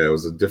 Yeah, it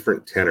was a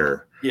different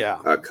tenor. Yeah,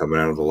 coming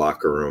out of the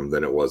locker room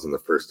than it was in the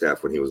first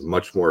half when he was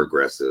much more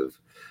aggressive.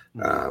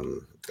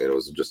 And it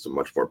was just a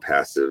much more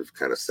passive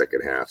kind of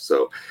second half.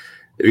 So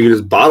if you can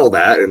just bottle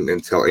that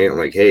and tell Ant,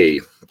 like, hey,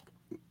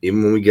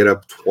 even when we get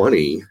up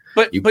 20.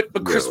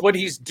 But Chris, what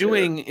he's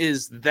doing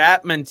is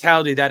that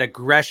mentality, that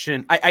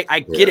aggression.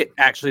 I get it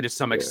actually to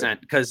some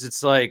extent, because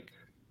it's like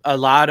a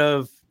lot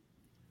of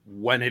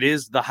when it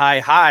is the high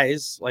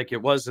highs, like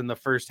it was in the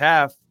first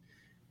half,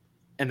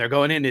 and they're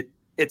going in,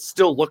 it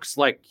still looks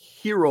like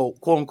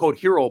quote unquote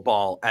hero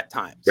ball at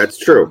times. That's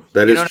true.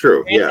 That is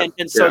true.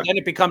 And so then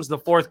it becomes the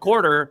fourth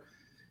quarter.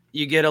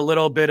 You get a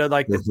little bit of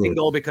like the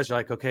single because you're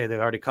like, okay, they've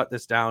already cut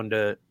this down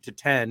to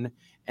 10.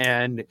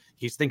 And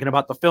he's thinking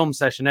about the film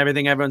session,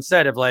 everything everyone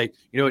said of like,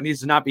 it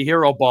needs to not be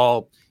hero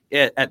ball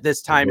at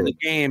this time in the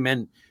game.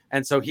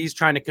 And so he's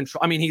trying to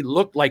control. I mean, he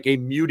looked like a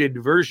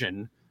muted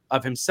version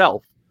of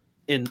himself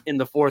in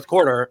the fourth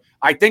quarter.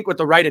 I think with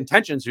the right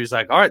intentions, he's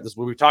like, all right, this is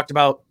what we talked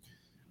about.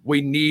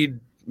 We need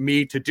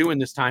me to do in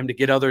this time to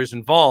get others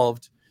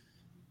involved.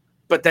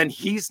 But then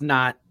he's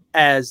not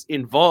as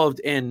involved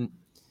in,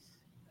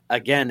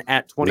 again,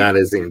 at 20, not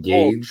as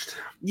engaged.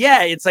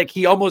 Yeah, it's like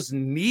he almost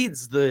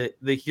needs the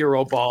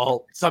hero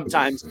ball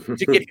sometimes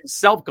to get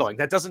himself going.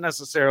 That doesn't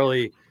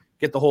necessarily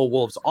get the whole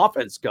Wolves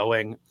offense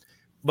going,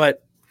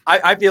 but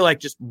I feel like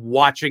just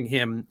watching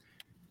him,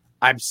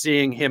 I'm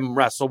seeing him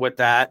wrestle with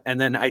that. And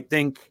then I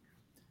think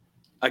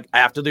like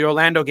after the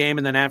Orlando game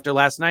and then after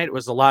last night, it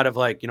was a lot of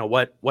like,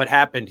 what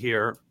happened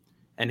here?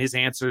 And his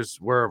answers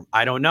were,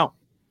 I don't know.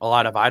 a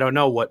lot of I don't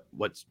know what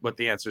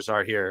the answers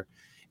are here.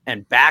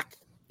 And back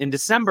in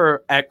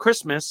December at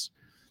Christmas,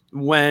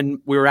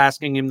 when we were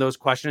asking him those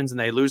questions and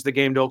they lose the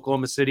game to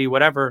Oklahoma City,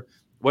 whatever,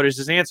 what is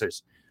his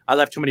answers? I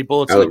left too many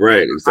bullets.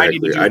 Right,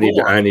 exactly.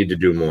 I need to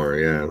do more.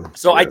 Yeah.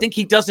 So I think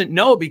he doesn't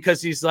know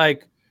because he's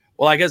like,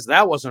 well, I guess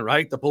that wasn't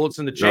right. The bullets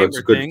in the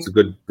chamber thing. It's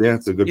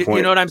a good point.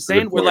 You know what I'm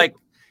saying? We're like,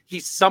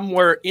 he's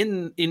somewhere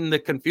in the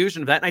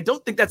confusion of that. And I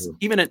don't think that's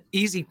even an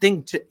easy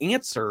thing to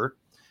answer,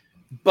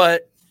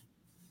 but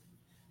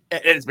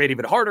it's made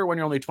even harder when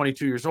you're only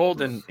 22 years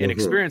old and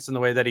inexperienced in the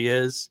way that he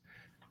is.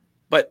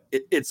 But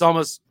it's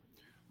almost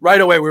right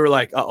away. We were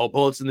like,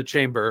 bullets in the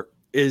chamber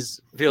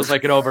feels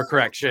like an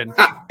overcorrection.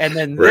 And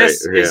then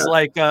this is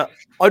like I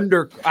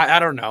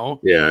don't know.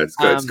 Yeah.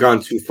 It's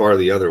gone too far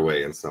the other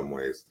way in some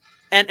ways.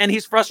 And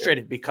he's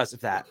frustrated because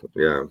of that.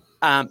 Yeah.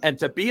 And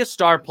to be a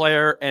star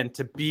player and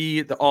to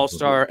be the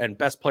all-star and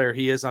best player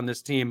he is on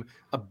this team,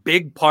 a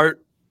big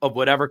part of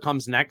whatever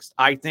comes next,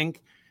 I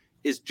think,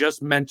 is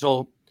just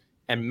mental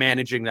and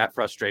managing that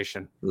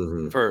frustration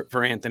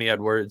for Anthony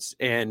Edwards.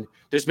 And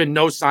there's been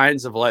no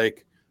signs of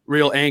like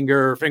real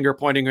anger, finger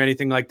pointing or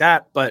anything like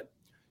that, but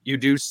you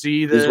do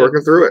see he's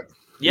working through it.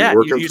 Yeah.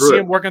 You see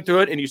him working through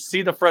it and you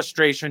see the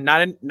frustration,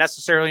 not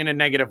necessarily in a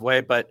negative way,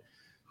 but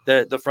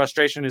the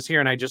frustration is here.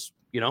 And I just,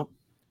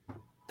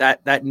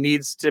 that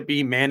needs to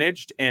be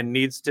managed and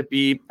needs to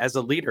be, as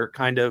a leader,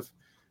 kind of,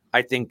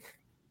 I think,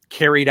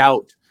 carried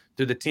out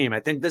through the team.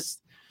 I think this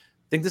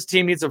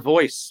team needs a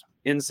voice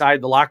inside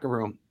the locker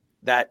room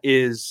that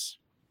is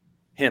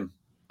him.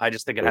 I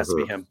just think it has to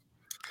be him.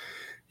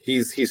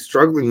 He's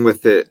struggling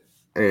with it,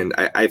 and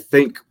I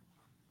think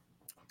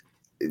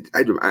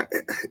I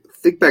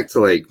think back to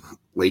like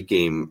late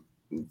game,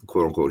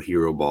 quote unquote,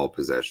 hero ball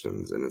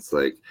possessions, and it's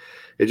like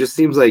it just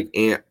seems like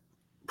Ant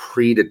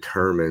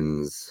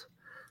predetermines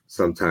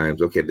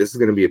sometimes. Okay, this is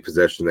going to be a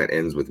possession that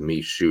ends with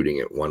me shooting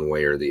it one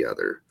way or the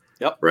other.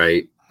 Yep.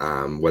 Right.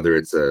 Whether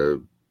it's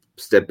a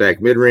step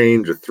back mid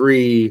range, a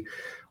three,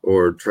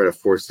 or try to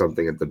force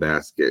something at the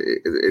basket.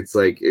 It's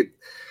like it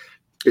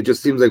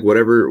just seems like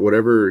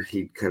whatever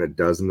he kind of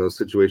does in those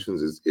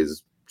situations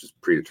is just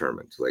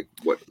predetermined, like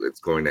what it's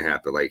going to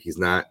happen. Like he's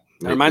not.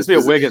 It reminds me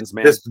of Wiggins,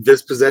 man.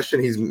 This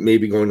possession, he's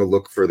maybe going to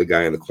look for the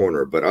guy in the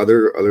corner, but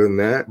other than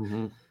that,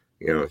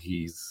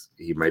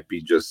 he might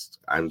be just.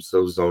 I'm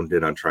so zoned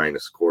in on trying to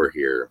score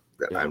here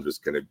that I'm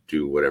just going to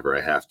do whatever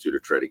I have to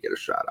try to get a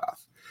shot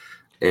off,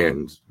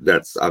 and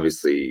that's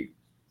obviously.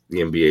 The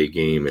NBA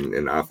game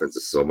and offense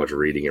is so much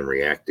reading and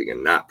reacting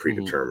and not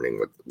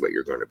predetermining what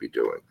you're going to be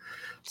doing.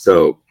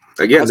 So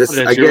again, this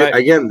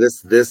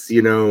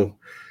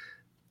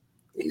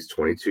he's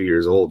 22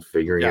 years old,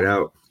 figuring it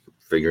out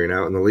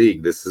in the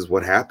league. This is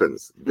what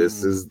happens.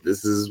 This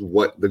is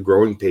what the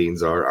growing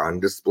pains are on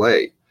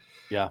display.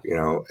 Yeah.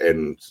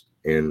 And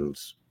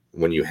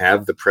when you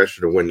have the pressure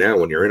to win now,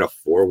 when you're in a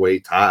 4-way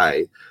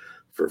tie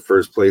for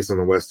first place on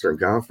the Western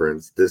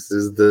Conference, this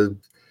is the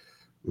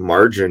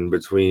margin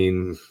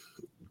between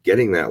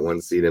getting that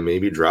 1 seed and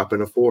maybe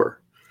dropping a 4.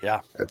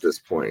 Yeah. At this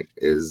point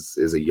is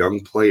a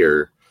young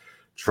player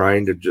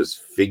trying to just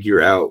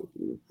figure out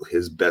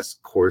his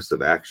best course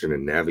of action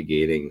and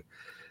navigating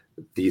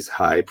these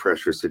high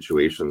pressure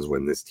situations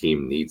when this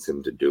team needs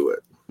him to do it.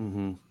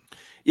 Mm-hmm.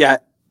 Yeah.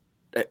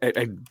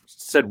 I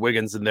said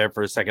Wiggins in there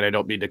for a second. I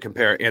don't mean to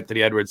compare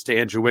Anthony Edwards to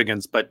Andrew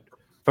Wiggins, but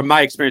from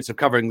my experience of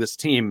covering this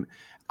team,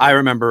 I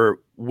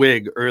remember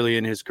Wig early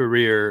in his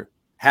career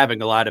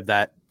having a lot of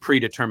that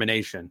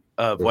predetermination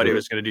of what he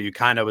was going to do. You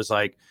kind of was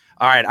like,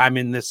 all right, I'm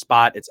in this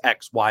spot. It's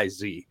X, Y,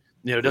 Z.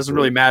 It doesn't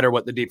really matter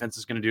what the defense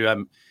is going to do.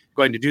 I'm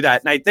going to do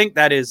that. And I think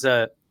that is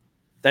a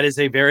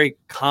very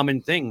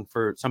common thing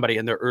for somebody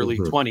in their early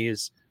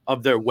 20s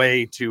of their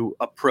way to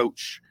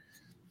approach,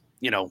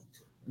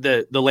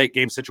 the late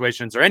game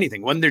situations or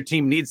anything when their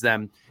team needs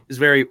them is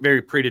very,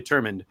 very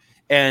predetermined.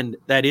 And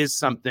that is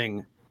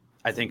something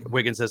I think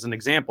Wiggins as an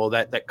example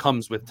that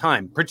comes with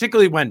time,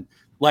 particularly when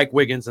like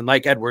Wiggins and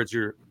like Edwards,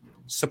 you're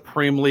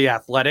supremely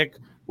athletic,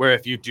 where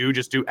if you do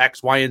just do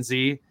X, Y, and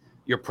Z,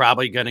 you're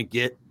probably going to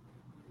get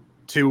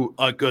to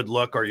a good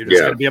look, or you're just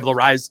going to be able to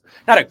rise,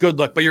 not a good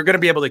look, but you're going to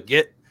be able to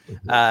get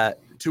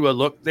to a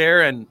look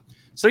there. And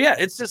so,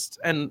 it's just,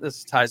 and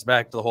this ties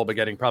back to the whole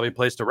beginning, probably a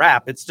place to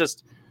wrap.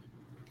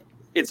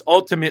 It's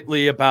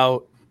ultimately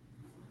about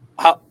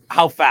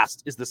how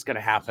fast is this going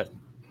to happen?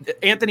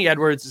 Anthony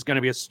Edwards is going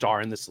to be a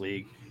star in this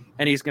league,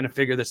 and he's going to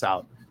figure this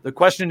out. The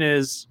question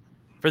is,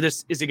 for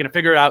this, is he going to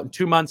figure it out in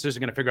 2 months, or is he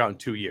going to figure it out in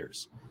 2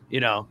 years?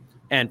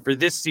 And for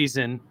this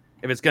season,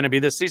 if it's going to be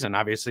this season,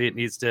 obviously it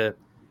needs to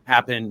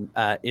happen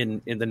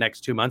in the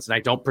next 2 months. And I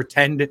don't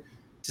pretend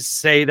to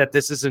say that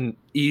this is an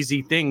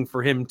easy thing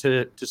for him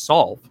to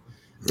solve.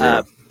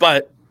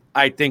 But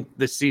I think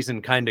the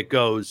season kind of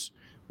goes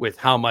with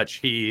how much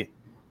he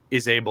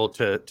is able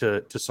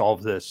to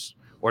solve this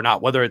or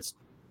not, whether it's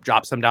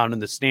drops them down in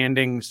the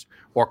standings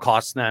or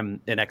costs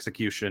them in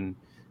execution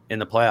in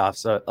the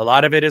playoffs. A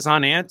lot of it is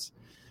on Ant.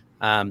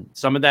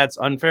 Some of that's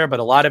unfair, but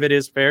a lot of it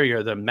is fair.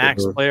 You're the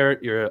max player.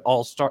 You're an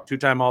all-star,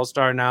 2-time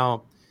all-star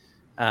now.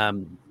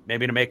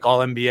 maybe to make all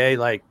NBA.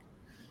 Like,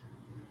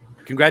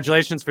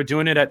 congratulations for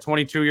doing it at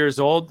 22 years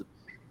old.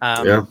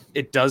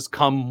 It does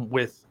come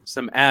with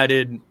some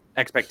added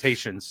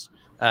expectations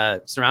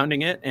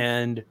surrounding it,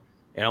 and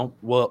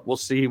we'll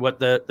see what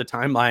the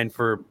timeline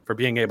for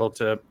being able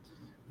to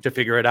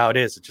figure it out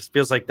is. It just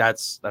feels like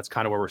that's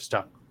kind of where we're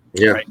stuck.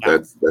 Yeah, right now.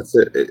 that's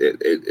it.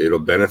 It'll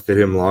benefit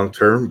him long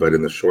term, but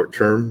in the short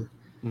term,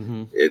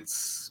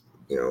 it's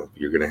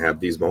you're going to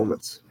have these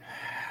moments.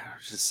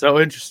 Which is so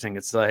interesting.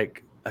 It's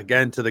like,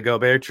 again, to the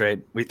Gobert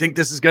trade, we think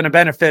this is going to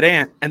benefit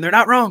Ant, and they're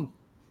not wrong.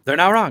 They're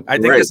not wrong. I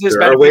think this is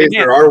benefiting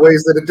Ant. There are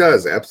ways that it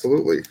does,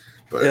 absolutely.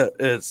 But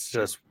it's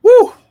just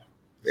woo.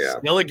 Yeah,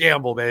 still a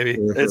gamble, baby.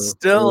 It's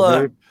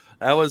still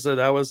that was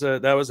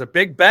a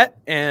big bet,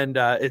 and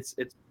it's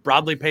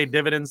broadly paid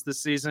dividends this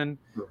season.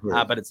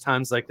 But it's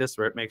times like this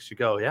where it makes you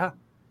go, yeah,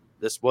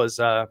 this was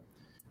a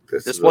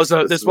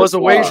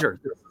wager.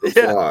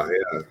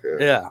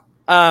 Yeah.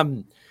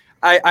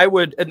 I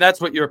would, and that's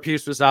what your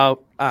piece was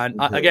out on.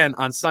 Again,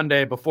 on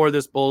Sunday before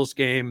this Bulls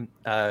game,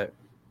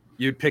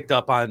 you picked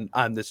up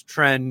on this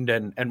trend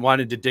and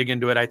wanted to dig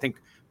into it. I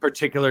think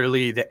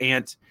particularly the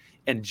Ant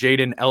and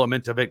Jaden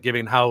element of it,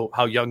 given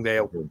how young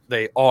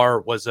they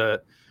are, was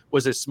a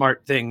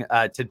smart thing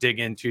to dig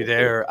into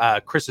there.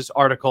 Chris's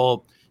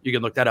article, you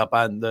can look that up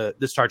on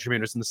the Star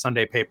Tribune, in the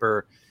Sunday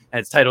paper,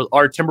 and it's titled,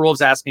 "Are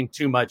Timberwolves Asking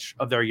Too Much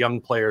of Their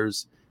Young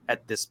Players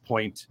at This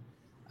Point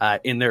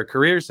in Their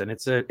Careers?" And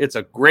it's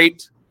a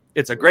great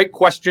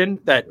question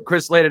that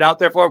Chris laid it out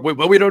there for,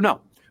 but we don't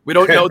know. We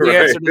don't know the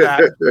answer to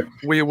that.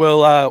 We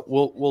will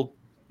we'll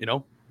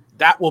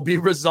that will be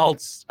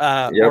results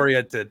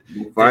oriented.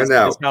 We'll find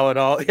out how it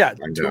all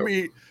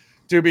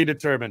to be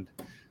determined.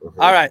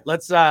 All right,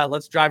 let's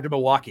drive to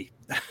Milwaukee.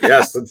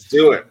 Yes, let's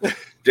do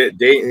it.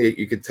 Dane,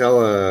 you could tell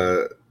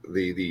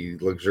the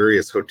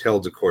luxurious hotel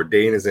decor.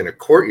 Dane is in a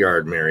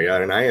Courtyard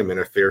Marriott, and I am in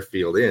a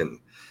Fairfield Inn,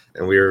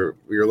 and we're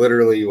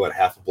literally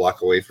half a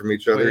block away from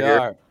each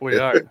other. We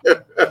are.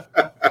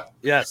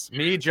 Yes,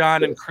 me,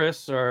 John, and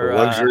Chris are the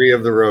luxury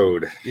of the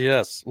road.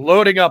 Yes,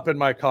 loading up in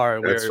my car,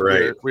 and That's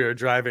right. We are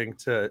driving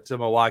to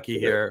Milwaukee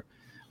here.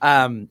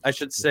 I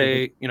should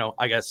say,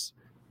 I guess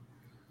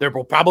there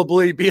will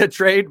probably be a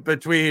trade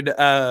between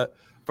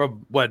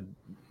from when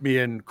me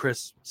and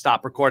Chris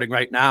stop recording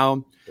right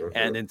now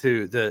and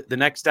into the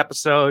next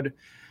episode.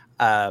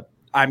 I'm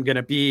going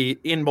to be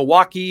in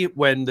Milwaukee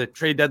when the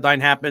trade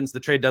deadline happens. The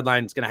trade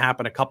deadline is going to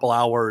happen a couple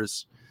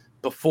hours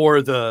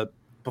before the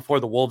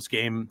Wolves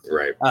game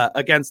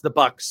against the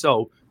Bucks.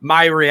 So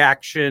my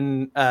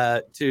reaction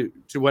to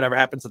whatever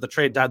happens at the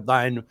trade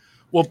deadline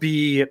will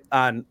be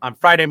on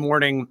Friday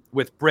morning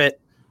with Britt.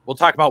 We'll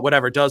talk about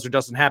whatever does or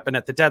doesn't happen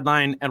at the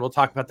deadline, and we'll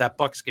talk about that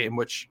Bucks game,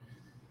 which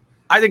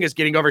I think is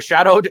getting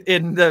overshadowed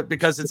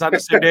because it's on the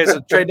same day as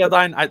the trade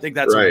deadline. I think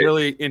that's a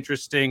really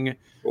interesting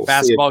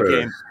basketball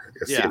game.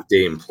 See if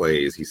Dame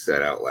plays. He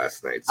set out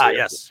last night. So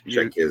yes.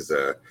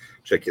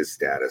 Check his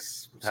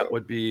status. That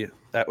would be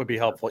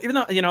helpful. Even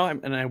though,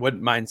 and I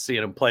wouldn't mind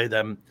seeing him play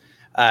them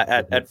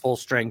at full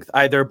strength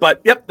either.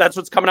 But yep, that's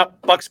what's coming up.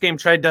 Bucks game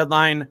trade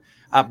deadline.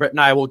 Britt and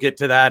I will get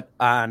to that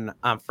on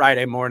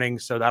Friday morning.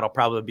 So that'll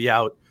probably be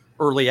out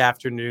early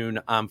afternoon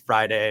on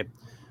Friday.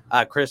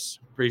 Chris,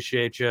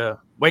 appreciate you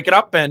waking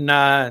up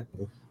and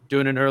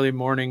doing an early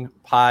morning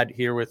pod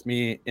here with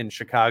me in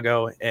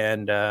Chicago.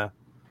 And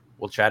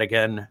we'll chat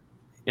again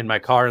in my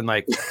car in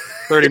like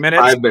 30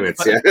 minutes. 5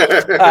 minutes,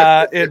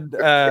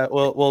 yeah.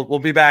 We'll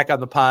be back on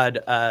the pod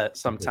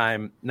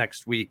sometime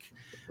next week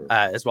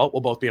as well.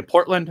 We'll both be in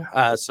Portland,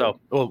 so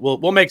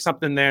we'll make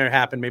something there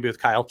happen, maybe with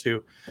Kyle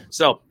too.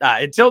 So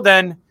until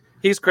then,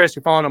 he's Chris.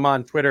 You're following him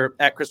on Twitter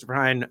at Christopher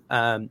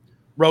Hine.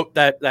 Wrote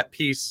that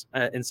piece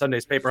in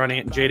Sunday's paper on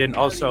Ant and Jaden.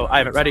 Also, I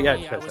haven't read it yet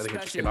because I think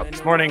it just came out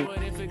this morning.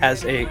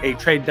 Has a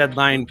trade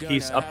deadline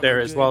piece up there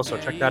as well. So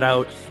check that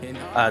out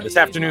this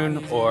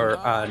afternoon or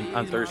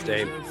on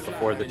Thursday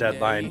before the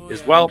deadline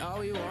as well.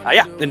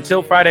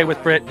 Until Friday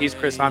with Britt, he's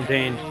Chris. I'm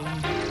Dane.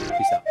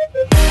 Peace out.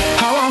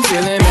 How I'm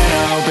feeling, man,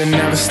 I hope it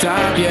never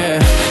stop, yeah.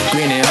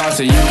 Green and hot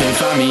so you can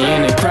find me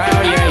in the crowd,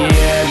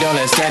 yeah. Don't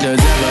let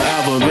standards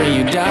ever bring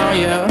you down,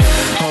 yeah.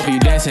 Hope you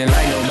dancing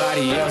like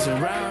nobody else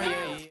around, yeah.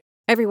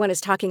 Everyone is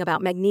talking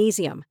about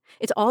magnesium.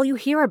 It's all you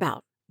hear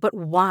about. But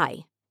why?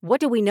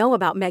 What do we know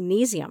about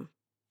magnesium?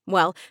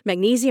 Well,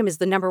 magnesium is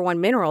the number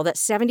one mineral that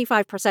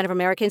 75% of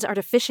Americans are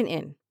deficient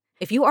in.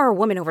 If you are a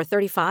woman over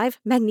 35,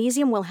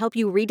 magnesium will help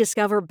you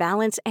rediscover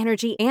balance,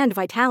 energy, and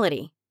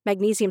vitality.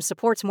 Magnesium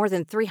supports more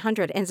than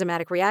 300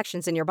 enzymatic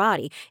reactions in your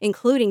body,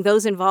 including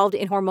those involved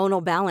in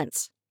hormonal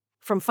balance.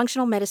 From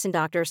functional medicine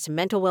doctors to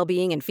mental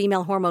well-being and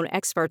female hormone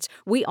experts,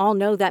 we all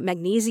know that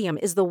magnesium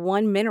is the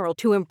one mineral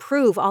to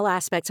improve all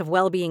aspects of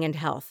well-being and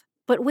health.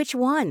 But which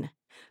one?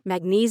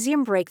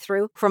 Magnesium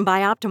Breakthrough from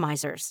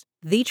Bioptimizers,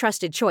 the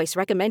trusted choice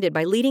recommended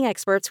by leading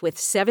experts with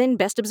 7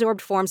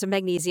 best-absorbed forms of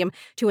magnesium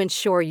to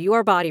ensure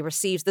your body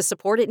receives the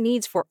support it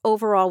needs for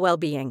overall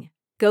well-being.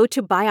 Go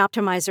to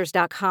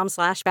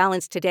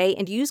bioptimizers.com/balance today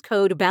and use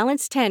code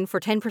BALANCE10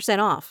 for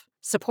 10% off.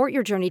 Support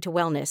your journey to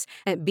wellness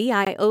at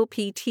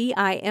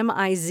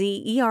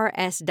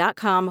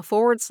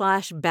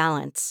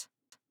bioptimizers.com/balance.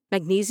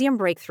 Magnesium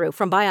Breakthrough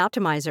from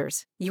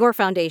Bioptimizers, your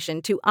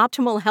foundation to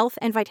optimal health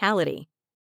and vitality.